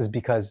beautiful is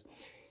because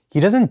he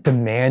doesn't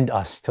demand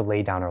us to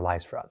lay down our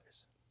lives for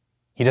others.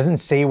 He doesn't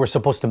say we're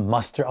supposed to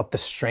muster up the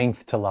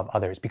strength to love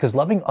others, because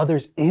loving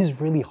others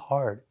is really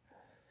hard.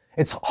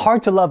 It's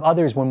hard to love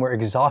others when we're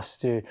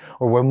exhausted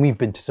or when we've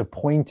been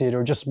disappointed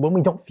or just when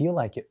we don't feel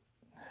like it.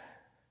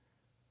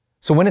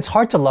 So when it's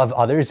hard to love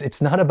others,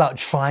 it's not about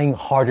trying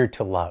harder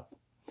to love.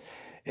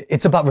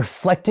 It's about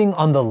reflecting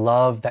on the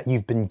love that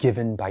you've been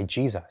given by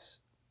Jesus.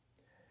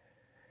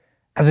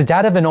 As a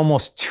dad of an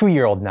almost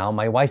 2-year-old now,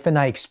 my wife and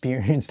I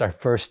experienced our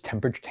first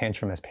temper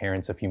tantrum as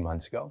parents a few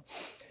months ago.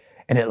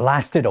 And it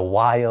lasted a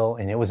while,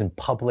 and it was in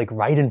public,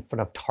 right in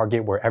front of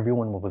Target where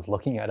everyone was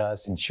looking at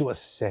us, and she was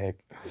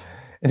sick.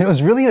 And it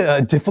was really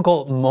a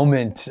difficult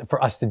moment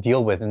for us to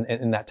deal with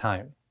in that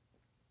time.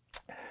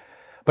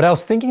 But I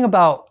was thinking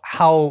about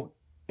how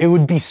it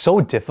would be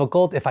so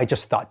difficult if I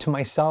just thought to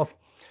myself,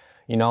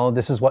 you know,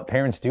 this is what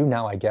parents do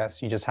now, I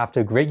guess. You just have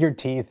to grit your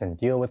teeth and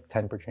deal with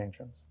temper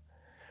tantrums.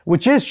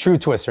 Which is true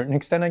to a certain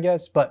extent, I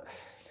guess. But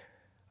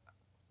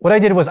what I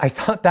did was I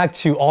thought back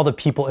to all the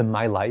people in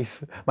my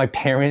life, my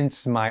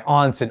parents, my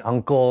aunts and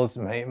uncles,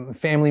 my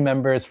family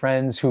members,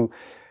 friends who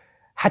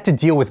had to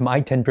deal with my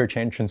temper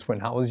tantrums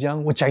when I was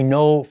young, which I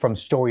know from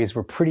stories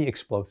were pretty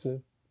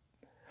explosive.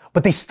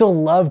 But they still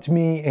loved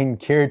me and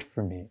cared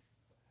for me.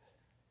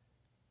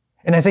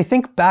 And as I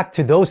think back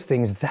to those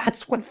things,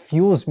 that's what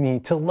fuels me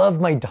to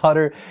love my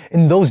daughter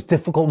in those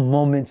difficult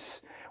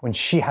moments when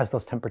she has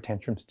those temper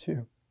tantrums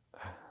too.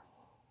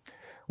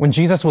 When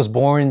Jesus was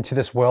born into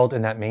this world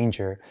in that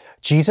manger,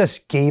 Jesus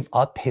gave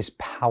up his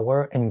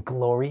power and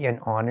glory and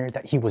honor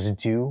that he was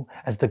due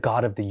as the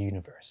God of the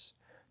universe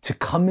to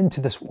come into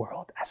this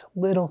world as a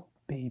little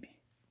baby.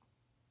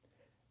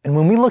 And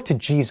when we look to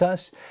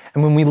Jesus,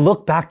 and when we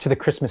look back to the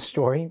Christmas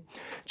story,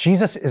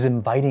 Jesus is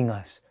inviting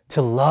us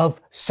to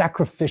love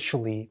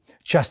sacrificially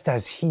just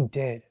as he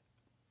did,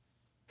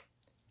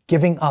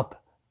 giving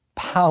up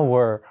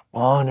power,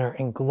 honor,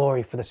 and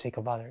glory for the sake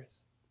of others.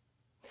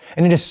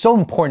 And it is so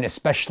important,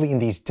 especially in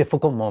these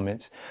difficult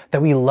moments,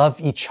 that we love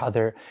each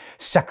other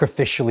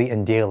sacrificially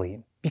and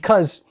daily.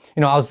 Because,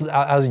 you know,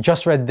 I was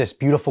just read this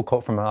beautiful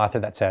quote from an author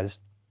that says,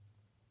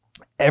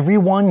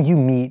 "Everyone you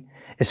meet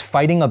is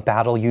fighting a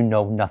battle you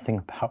know nothing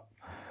about.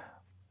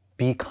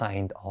 Be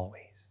kind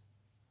always."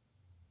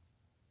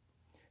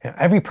 You know,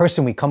 every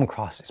person we come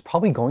across is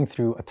probably going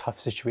through a tough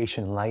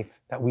situation in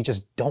life that we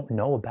just don't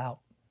know about.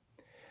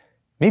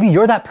 Maybe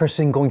you're that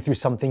person going through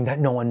something that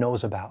no one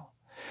knows about.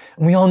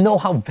 And we all know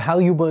how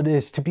valuable it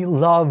is to be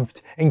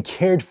loved and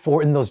cared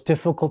for in those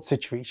difficult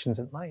situations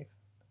in life.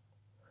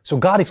 So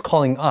God is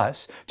calling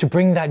us to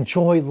bring that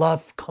joy,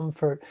 love,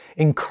 comfort,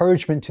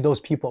 encouragement to those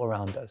people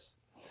around us.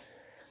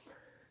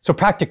 So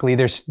practically,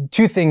 there's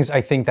 2 things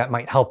I think that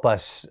might help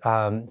us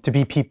to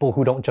be people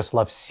who don't just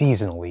love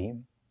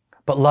seasonally,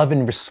 but love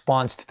in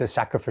response to the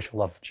sacrificial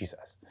love of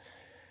Jesus.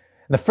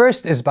 The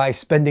first is by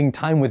spending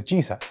time with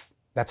Jesus.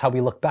 That's how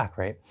we look back,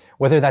 right?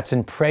 Whether that's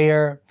in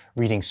prayer,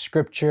 reading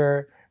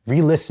scripture,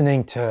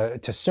 re-listening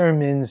to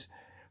sermons,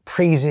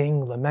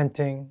 praising,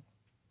 lamenting.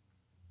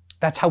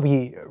 That's how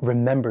we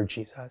remember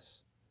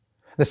Jesus.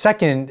 The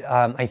second,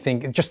 I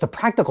think, just the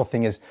practical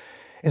thing is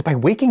is by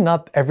waking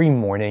up every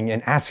morning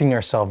and asking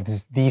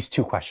ourselves these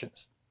two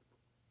questions.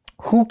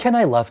 Who can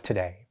I love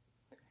today?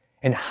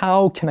 And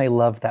how can I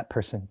love that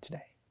person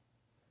today?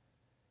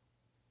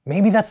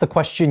 Maybe that's the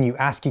question you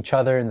ask each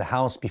other in the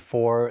house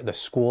before the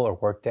school or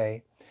work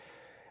day.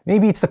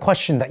 Maybe it's the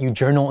question that you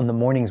journal in the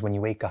mornings when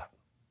you wake up.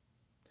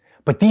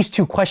 But these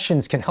two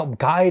questions can help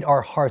guide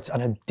our hearts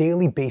on a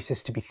daily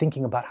basis to be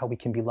thinking about how we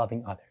can be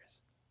loving others.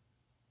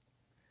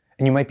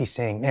 And you might be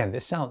saying, man,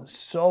 this sounds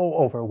so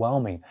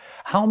overwhelming.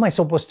 How am I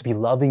supposed to be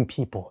loving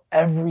people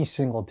every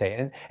single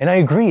day? And I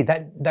agree,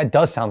 that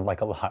does sound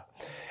like a lot.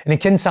 And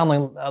it can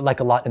sound like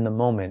a lot in the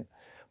moment.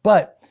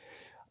 But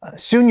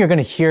soon you're going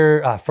to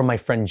hear from my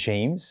friend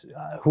James,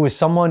 who is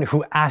someone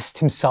who asked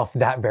himself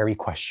that very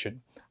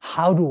question.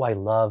 How do I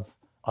love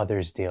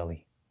others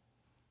daily?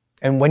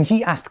 And when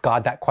he asked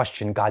God that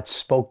question, God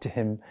spoke to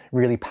him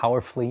really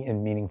powerfully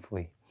and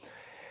meaningfully.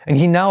 And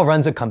he now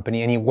runs a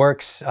company and he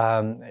works,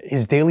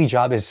 his daily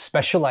job is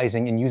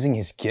specializing in using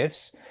his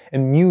gifts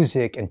in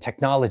music and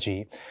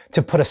technology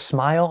to put a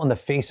smile on the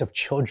face of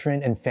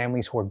children and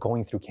families who are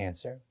going through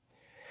cancer.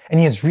 And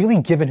he has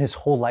really given his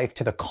whole life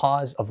to the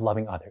cause of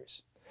loving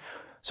others.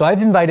 So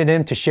I've invited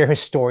him to share his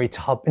story to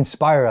help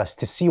inspire us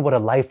to see what a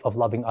life of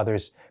loving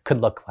others could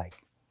look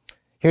like.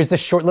 Here's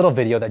this short little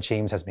video that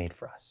James has made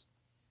for us.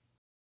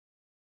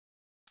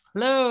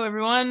 Hello,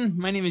 everyone.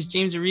 My name is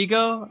James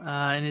Arrigo,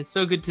 and it's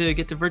so good to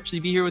get to virtually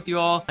be here with you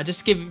all.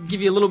 Just to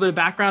give you a little bit of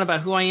background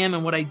about who I am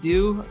and what I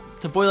do.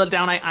 To boil it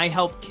down, I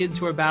help kids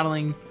who are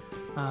battling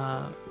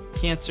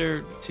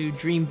cancer to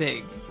dream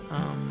big.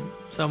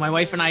 So my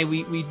wife and I,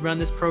 we run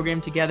this program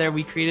together.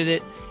 We created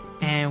it,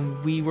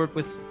 and we work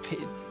with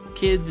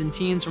kids and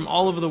teens from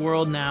all over the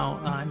world now,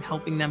 and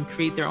helping them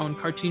create their own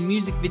cartoon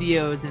music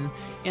videos and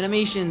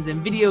animations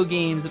and video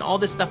games and all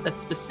this stuff that's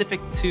specific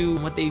to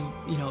what they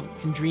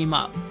can dream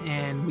up.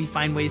 And we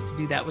find ways to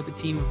do that with a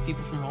team of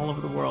people from all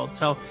over the world.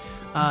 So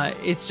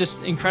it's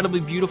just incredibly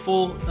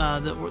beautiful,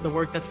 the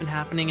work that's been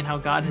happening and how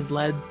God has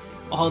led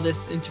all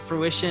this into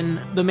fruition.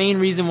 The main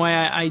reason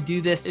why I do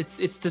this,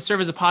 it's to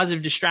serve as a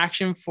positive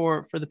distraction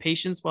for the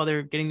patients while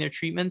they're getting their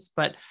treatments,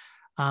 but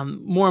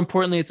more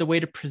importantly, it's a way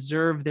to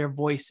preserve their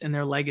voice and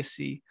their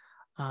legacy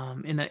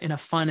in a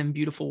fun and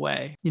beautiful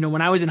way.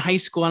 When I was in high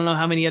school, I don't know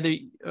how many other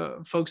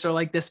folks are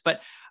like this, but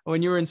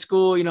when you were in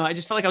school, I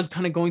just felt like I was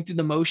kind of going through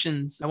the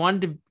motions. I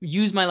wanted to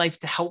use my life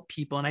to help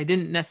people, and I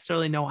didn't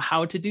necessarily know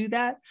how to do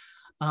that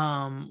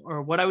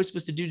or what I was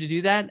supposed to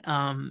do that.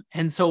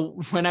 And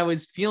so when I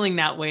was feeling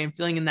that way and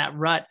feeling in that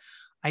rut,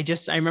 I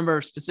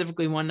remember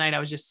specifically one night I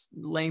was just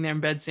laying there in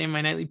bed saying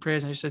my nightly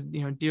prayers, and I said,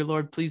 dear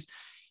Lord, please,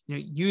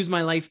 use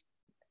my life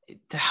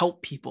to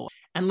help people.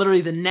 And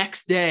literally the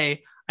next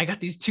day, I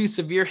got these 2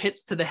 severe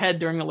hits to the head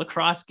during a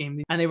lacrosse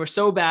game, and they were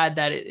so bad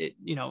that it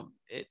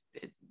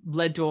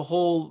led to a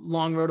whole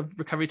long road of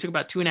recovery. It took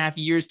about 2.5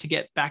 years to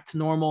get back to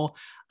normal.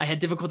 I had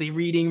difficulty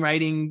reading,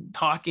 writing,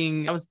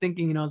 talking. I was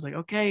thinking, I was like,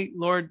 okay,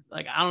 Lord,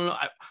 I don't know,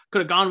 I could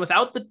have gone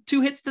without the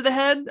 2 hits to the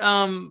head.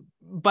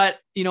 But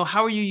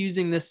how are you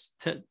using this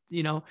to,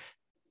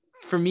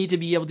 for me to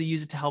be able to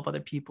use it to help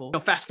other people?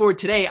 Fast forward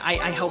today,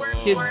 I help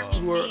kids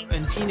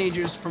and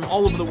teenagers from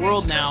all over the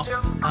world now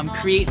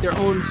create their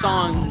own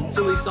songs and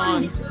silly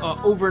songs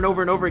over and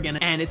over and over again.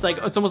 And it's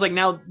almost like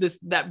now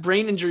that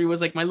brain injury was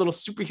like my little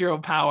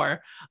superhero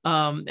power,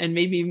 and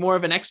made me more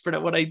of an expert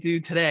at what I do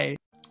today.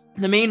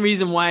 The main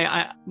reason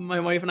why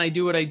my wife and I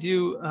do what I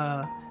do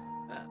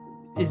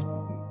is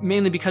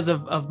mainly because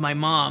of my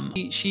mom.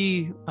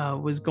 She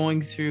was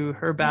going through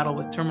her battle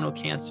with terminal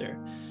cancer.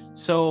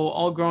 So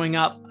all growing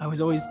up, I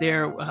was always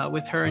there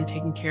with her and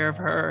taking care of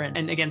her.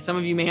 And again, some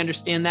of you may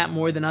understand that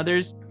more than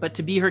others, but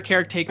to be her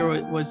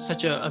caretaker was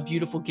such a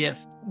beautiful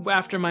gift.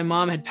 After my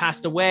mom had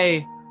passed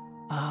away,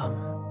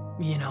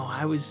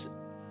 I was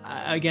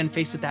again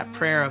faced with that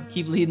prayer of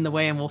keep leading the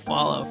way and we'll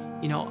follow.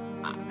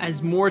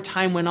 As more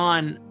time went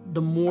on,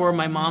 the more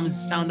my mom's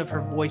sound of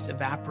her voice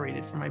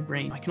evaporated from my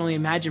brain. I can only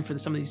imagine for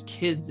some of these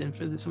kids and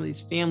for some of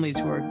these families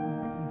who are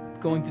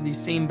going through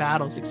these same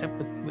battles, except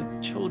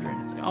with children.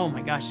 It's like, oh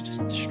my gosh, it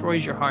just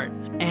destroys your heart.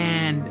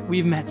 And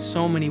we've met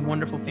so many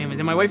wonderful families.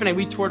 And my wife and I,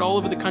 we toured all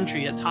over the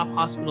country at top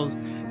hospitals,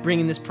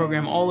 bringing this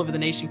program all over the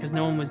nation because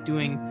no one was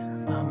doing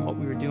what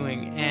we were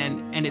doing.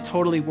 And it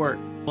totally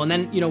worked. Well, and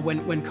then,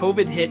 when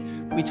COVID hit,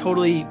 we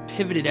totally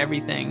pivoted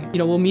everything.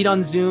 We'll meet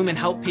on Zoom and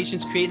help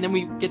patients create, and then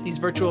we get these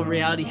virtual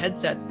reality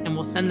headsets and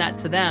we'll send that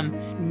to them,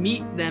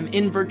 meet them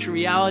in virtual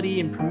reality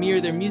and premiere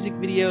their music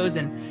videos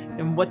and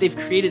what they've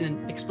created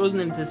and exposing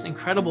them to this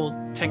incredible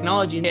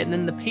technology. And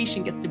then the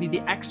patient gets to be the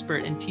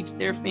expert and teach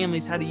their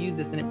families how to use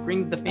this, and it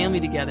brings the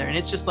family together. And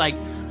it's just like,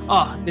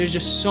 oh, there's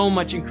just so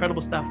much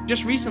incredible stuff.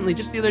 Just recently,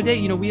 just the other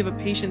day, we have a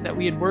patient that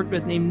we had worked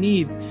with named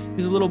Neve. He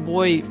was a little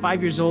boy,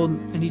 5 years old,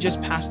 and he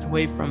just passed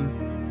away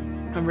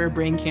from a rare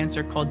brain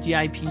cancer called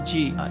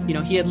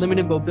DIPG. He had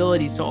limited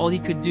mobility, so all he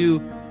could do,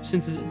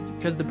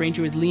 because the brain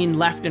tumor was lean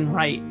left and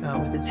right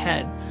with his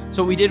head.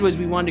 So what we did was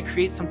we wanted to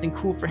create something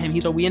cool for him.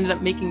 So we ended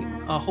up making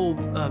a whole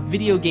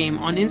video game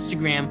on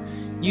Instagram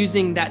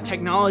using that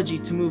technology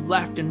to move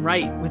left and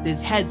right with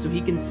his head, so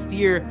he can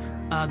steer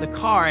the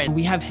car, and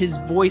we have his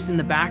voice in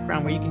the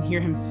background where you can hear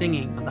him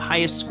singing. The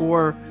highest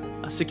score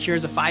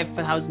secures a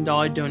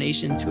 $5,000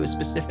 donation to a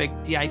specific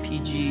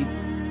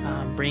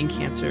DIPG brain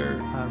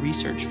cancer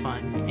research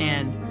fund.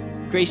 And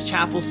Grace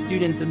Chapel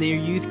students and their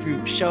youth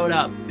group showed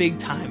up big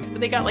time.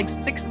 They got like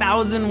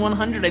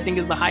 6,100, I think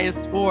is the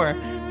highest score.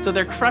 So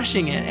they're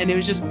crushing it. And it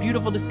was just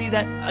beautiful to see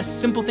that a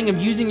simple thing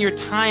of using your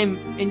time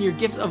and your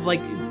gift of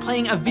like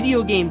playing a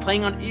video game,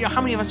 playing on, you know,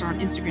 how many of us are on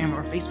Instagram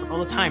or Facebook all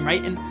the time,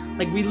 right? And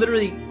like we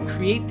literally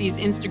create these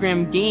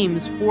Instagram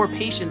games for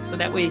patients so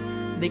that way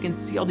they can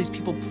see all these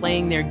people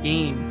playing their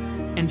game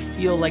and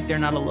feel like they're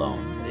not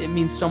alone. It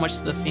means so much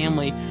to the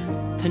family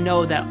to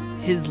know that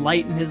his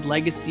light and his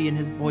legacy and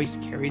his voice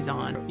carries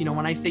on. You know,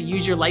 when I say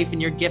use your life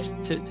and your gifts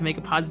to make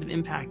a positive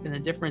impact and a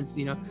difference,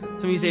 you know, some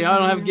of you say, oh, I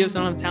don't have gifts,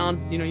 I don't have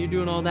talents, you know, you're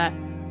doing all that.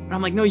 But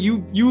I'm like, no,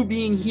 you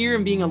being here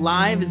and being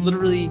alive is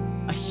literally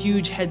a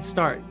huge head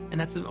start. And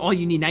that's all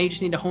you need. Now you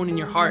just need to hone in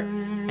your heart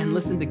and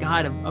listen to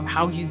God of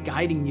how he's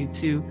guiding you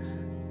to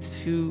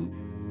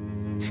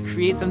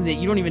create something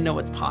that you don't even know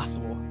what's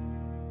possible.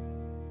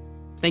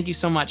 Thank you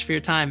so much for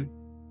your time.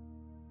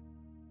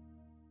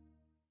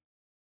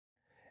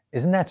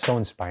 Isn't that so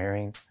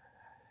inspiring?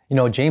 You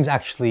know, James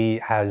actually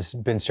has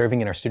been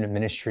serving in our student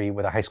ministry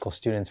with our high school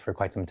students for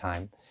quite some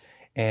time.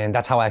 And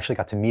that's how I actually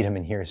got to meet him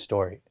and hear his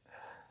story.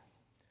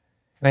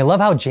 And I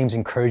love how James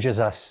encourages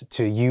us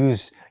to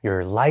use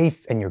your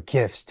life and your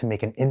gifts to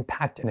make an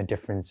impact and a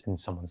difference in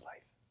someone's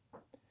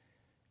life.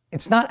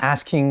 It's not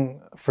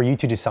asking for you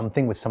to do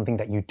something with something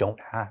that you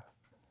don't have.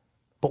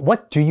 But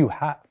what do you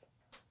have?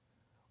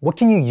 What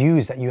can you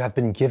use that you have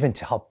been given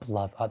to help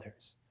love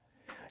others?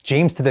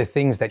 James did the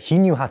things that he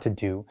knew how to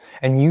do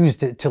and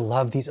used it to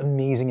love these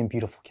amazing and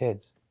beautiful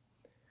kids.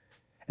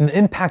 And the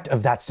impact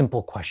of that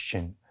simple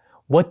question,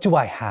 what do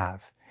I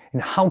have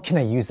and how can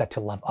I use that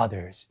to love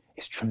others,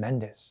 is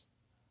tremendous.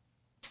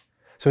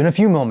 So in a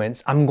few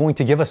moments, I'm going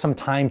to give us some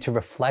time to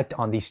reflect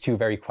on these two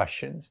very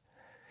questions.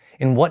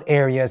 In what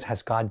areas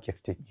has God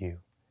gifted you?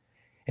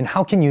 And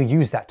how can you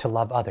use that to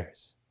love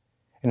others?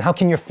 And how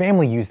can your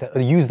family use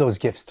those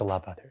gifts to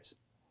love others?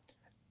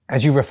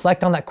 As you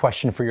reflect on that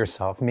question for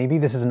yourself, maybe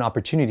this is an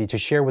opportunity to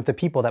share with the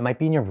people that might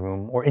be in your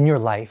room or in your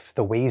life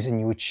the ways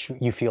in which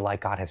you feel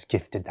like God has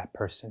gifted that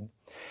person.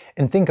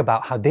 And think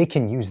about how they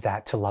can use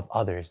that to love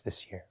others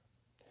this year.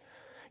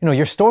 You know,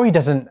 your story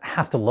doesn't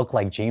have to look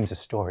like James's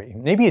story.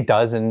 Maybe it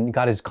does, and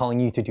God is calling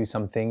you to do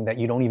something that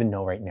you don't even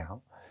know right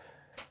now.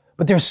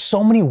 But there's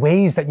so many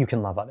ways that you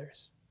can love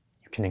others.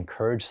 You can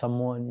encourage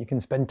someone, you can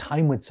spend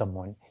time with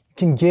someone, you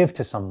can give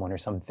to someone or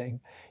something.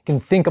 You can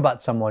think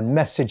about someone,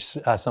 message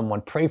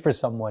someone, pray for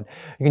someone,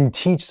 you can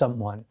teach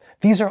someone.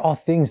 These are all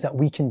things that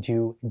we can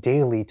do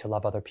daily to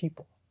love other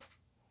people.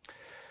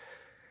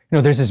 You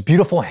know, there's this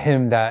beautiful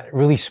hymn that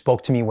really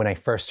spoke to me when I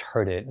first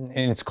heard it,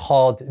 and it's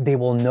called, "They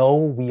Will Know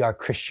We Are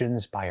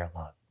Christians by Our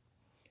Love."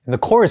 And the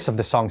chorus of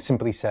the song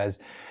simply says,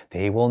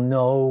 "They will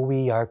know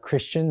we are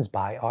Christians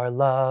by our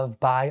love,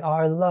 by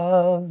our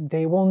love.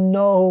 They will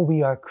know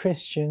we are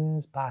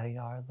Christians by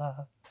our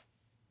love."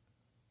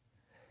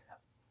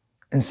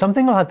 And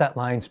something about that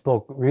line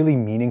spoke really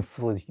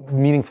meaningfully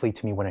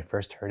to me when I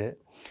first heard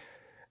it,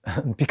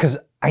 because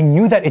I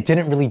knew that it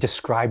didn't really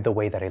describe the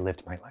way that I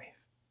lived my life.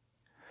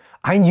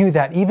 I knew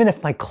that even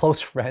if my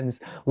close friends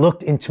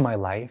looked into my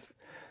life,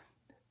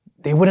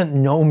 they wouldn't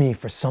know me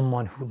for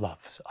someone who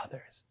loves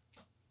others.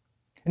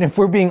 And if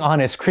we're being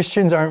honest,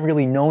 Christians aren't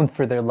really known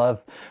for their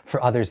love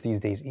for others these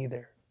days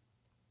either.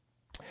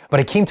 But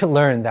I came to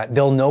learn that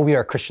 "they'll know we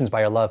are Christians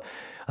by our love"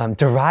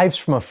 derives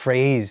from a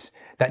phrase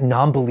that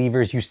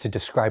non-believers used to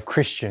describe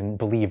Christian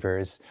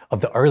believers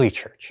of the early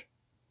church.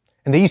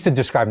 And they used to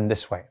describe them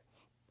this way: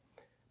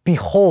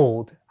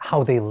 "Behold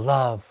how they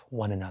love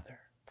one another."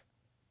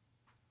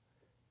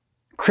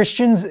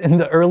 Christians in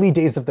the early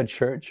days of the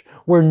church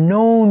were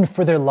known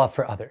for their love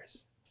for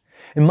others.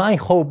 And my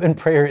hope and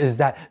prayer is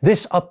that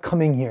this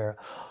upcoming year,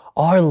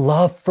 our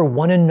love for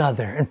one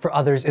another and for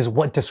others is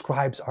what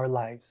describes our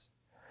lives.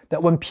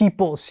 That when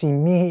people see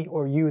me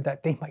or you,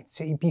 that they might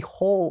say,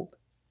 "Behold,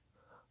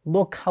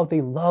 look how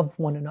they love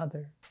one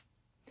another,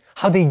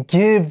 how they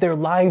give their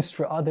lives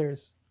for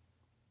others."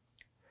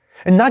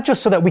 And not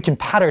just so that we can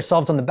pat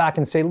ourselves on the back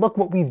and say, "Look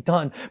what we've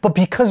done," but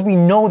because we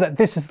know that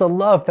this is the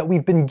love that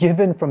we've been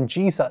given from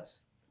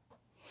Jesus.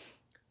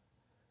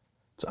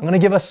 So I'm going to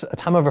give us a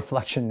time of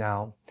reflection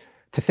now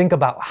to think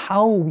about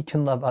how we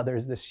can love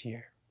others this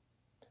year.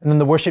 And then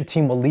the worship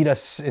team will lead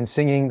us in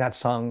singing that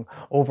song,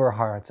 "Over Our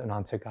Hearts and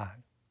Unto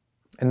God."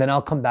 And then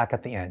I'll come back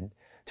at the end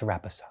to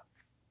wrap us up.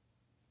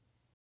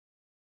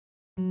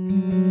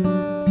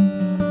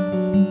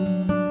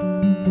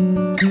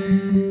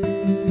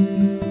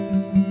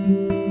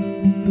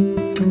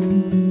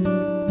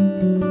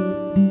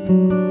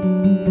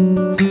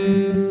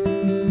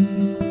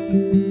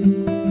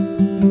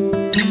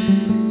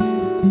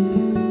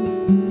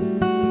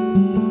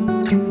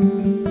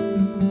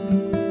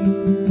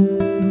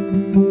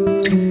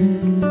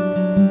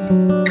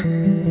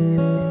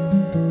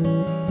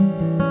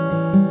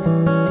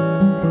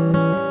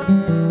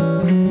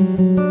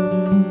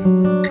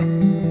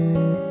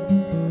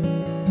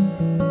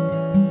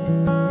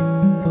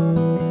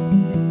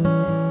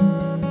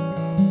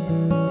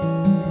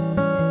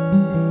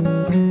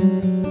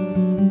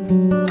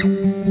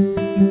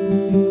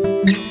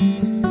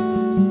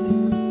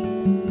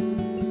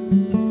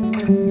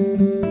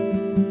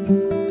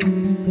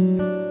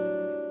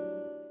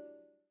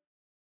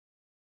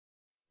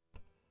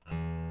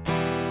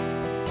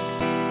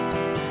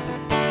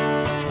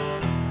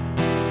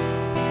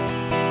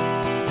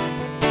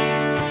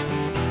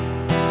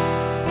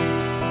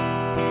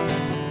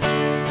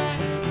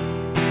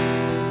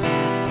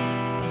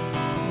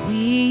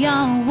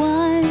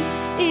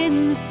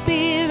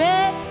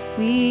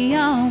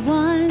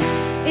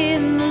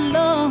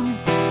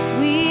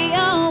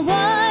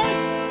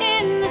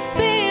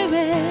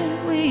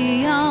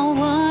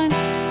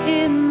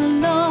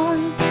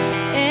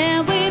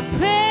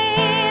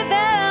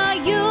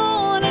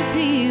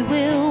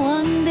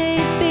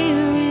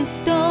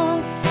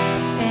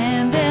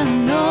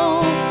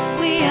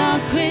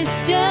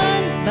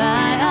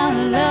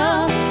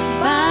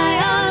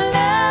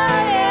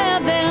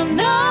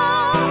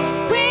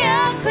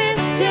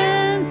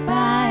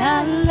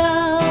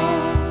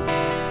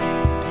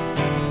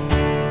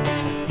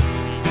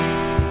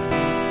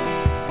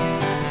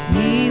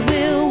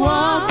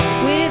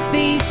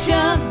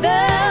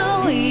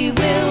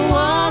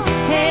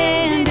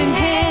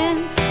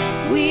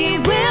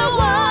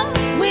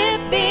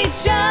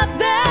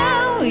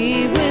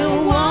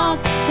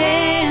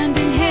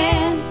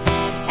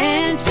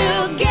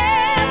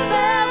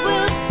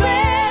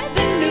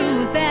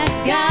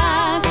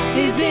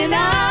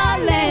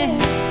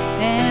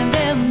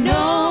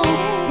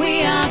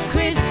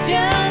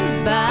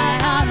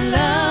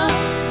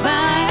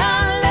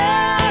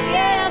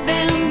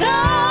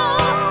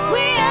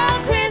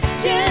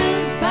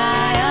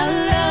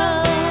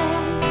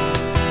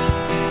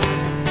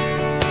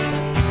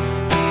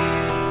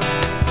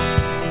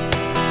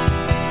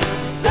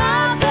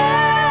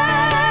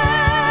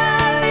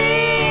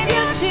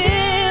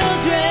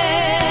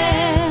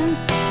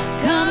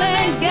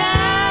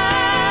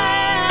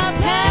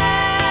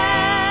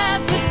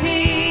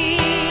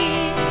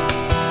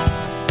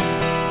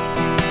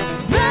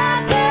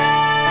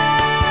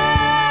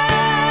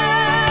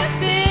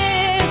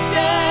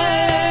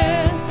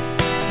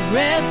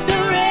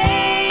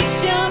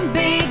 Restoration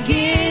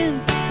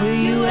begins with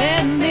you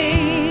and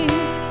me.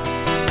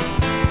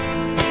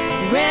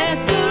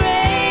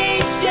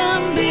 Restoration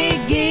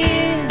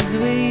begins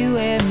with you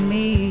and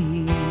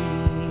me.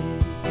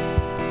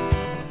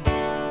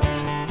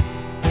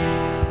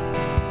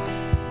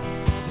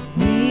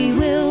 We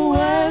will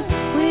work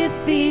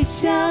with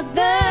each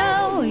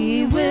other.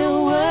 We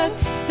will work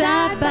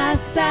side by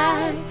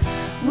side.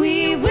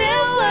 We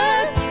will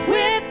work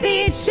with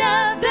each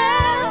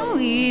other.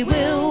 We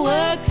will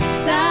work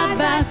side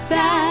by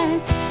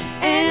side.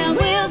 And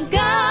we'll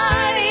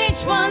guard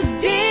each one's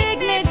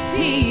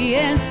dignity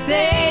and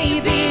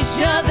save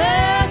each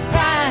other's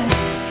pride.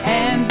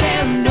 And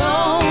they'll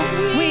know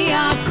we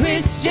are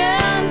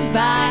Christians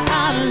by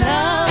our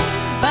love,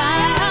 by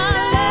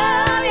our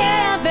love.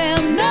 Yeah,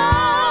 they'll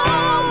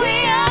know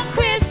we are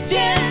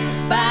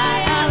Christians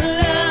by our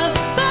love,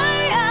 by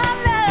our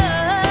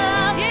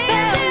love.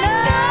 Yeah,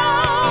 they'll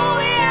know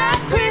we are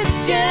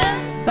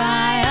Christians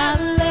by our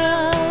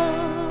love.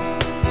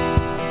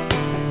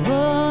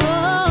 Oh,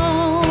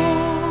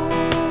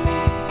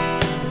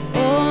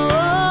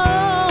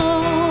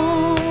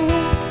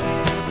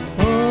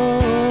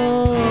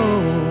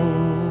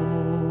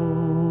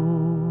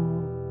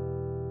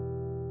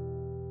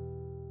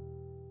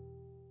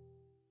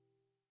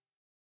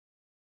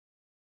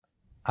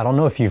 I don't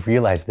know if you've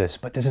realized this,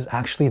 but this is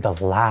actually the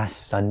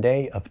last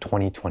Sunday of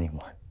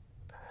 2021.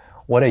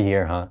 What a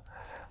year, huh?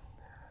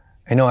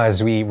 I know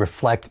as we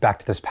reflect back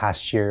to this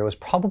past year, it was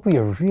probably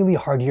a really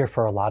hard year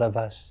for a lot of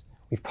us.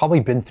 We've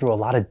probably been through a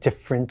lot of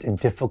different and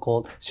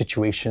difficult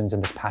situations in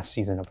this past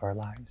season of our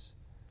lives.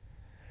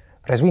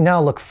 But as we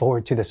now look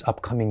forward to this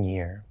upcoming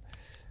year,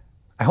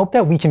 I hope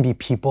that we can be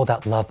people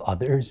that love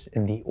others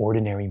in the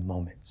ordinary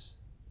moments.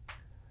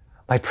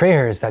 My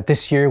prayer is that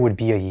this year would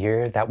be a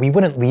year that we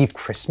wouldn't leave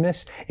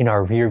Christmas in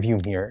our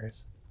rearview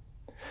mirrors,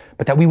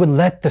 but that we would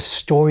let the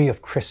story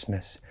of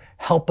Christmas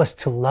help us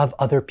to love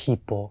other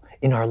people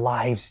in our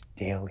lives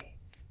daily.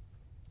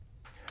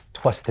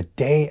 'Twas the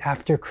day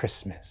after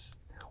Christmas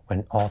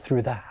when all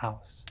through the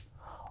house,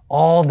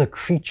 all the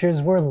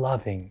creatures were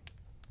loving,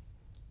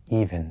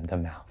 even the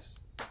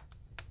mouse.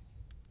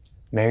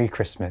 Merry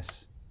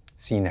Christmas.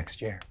 See you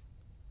next year.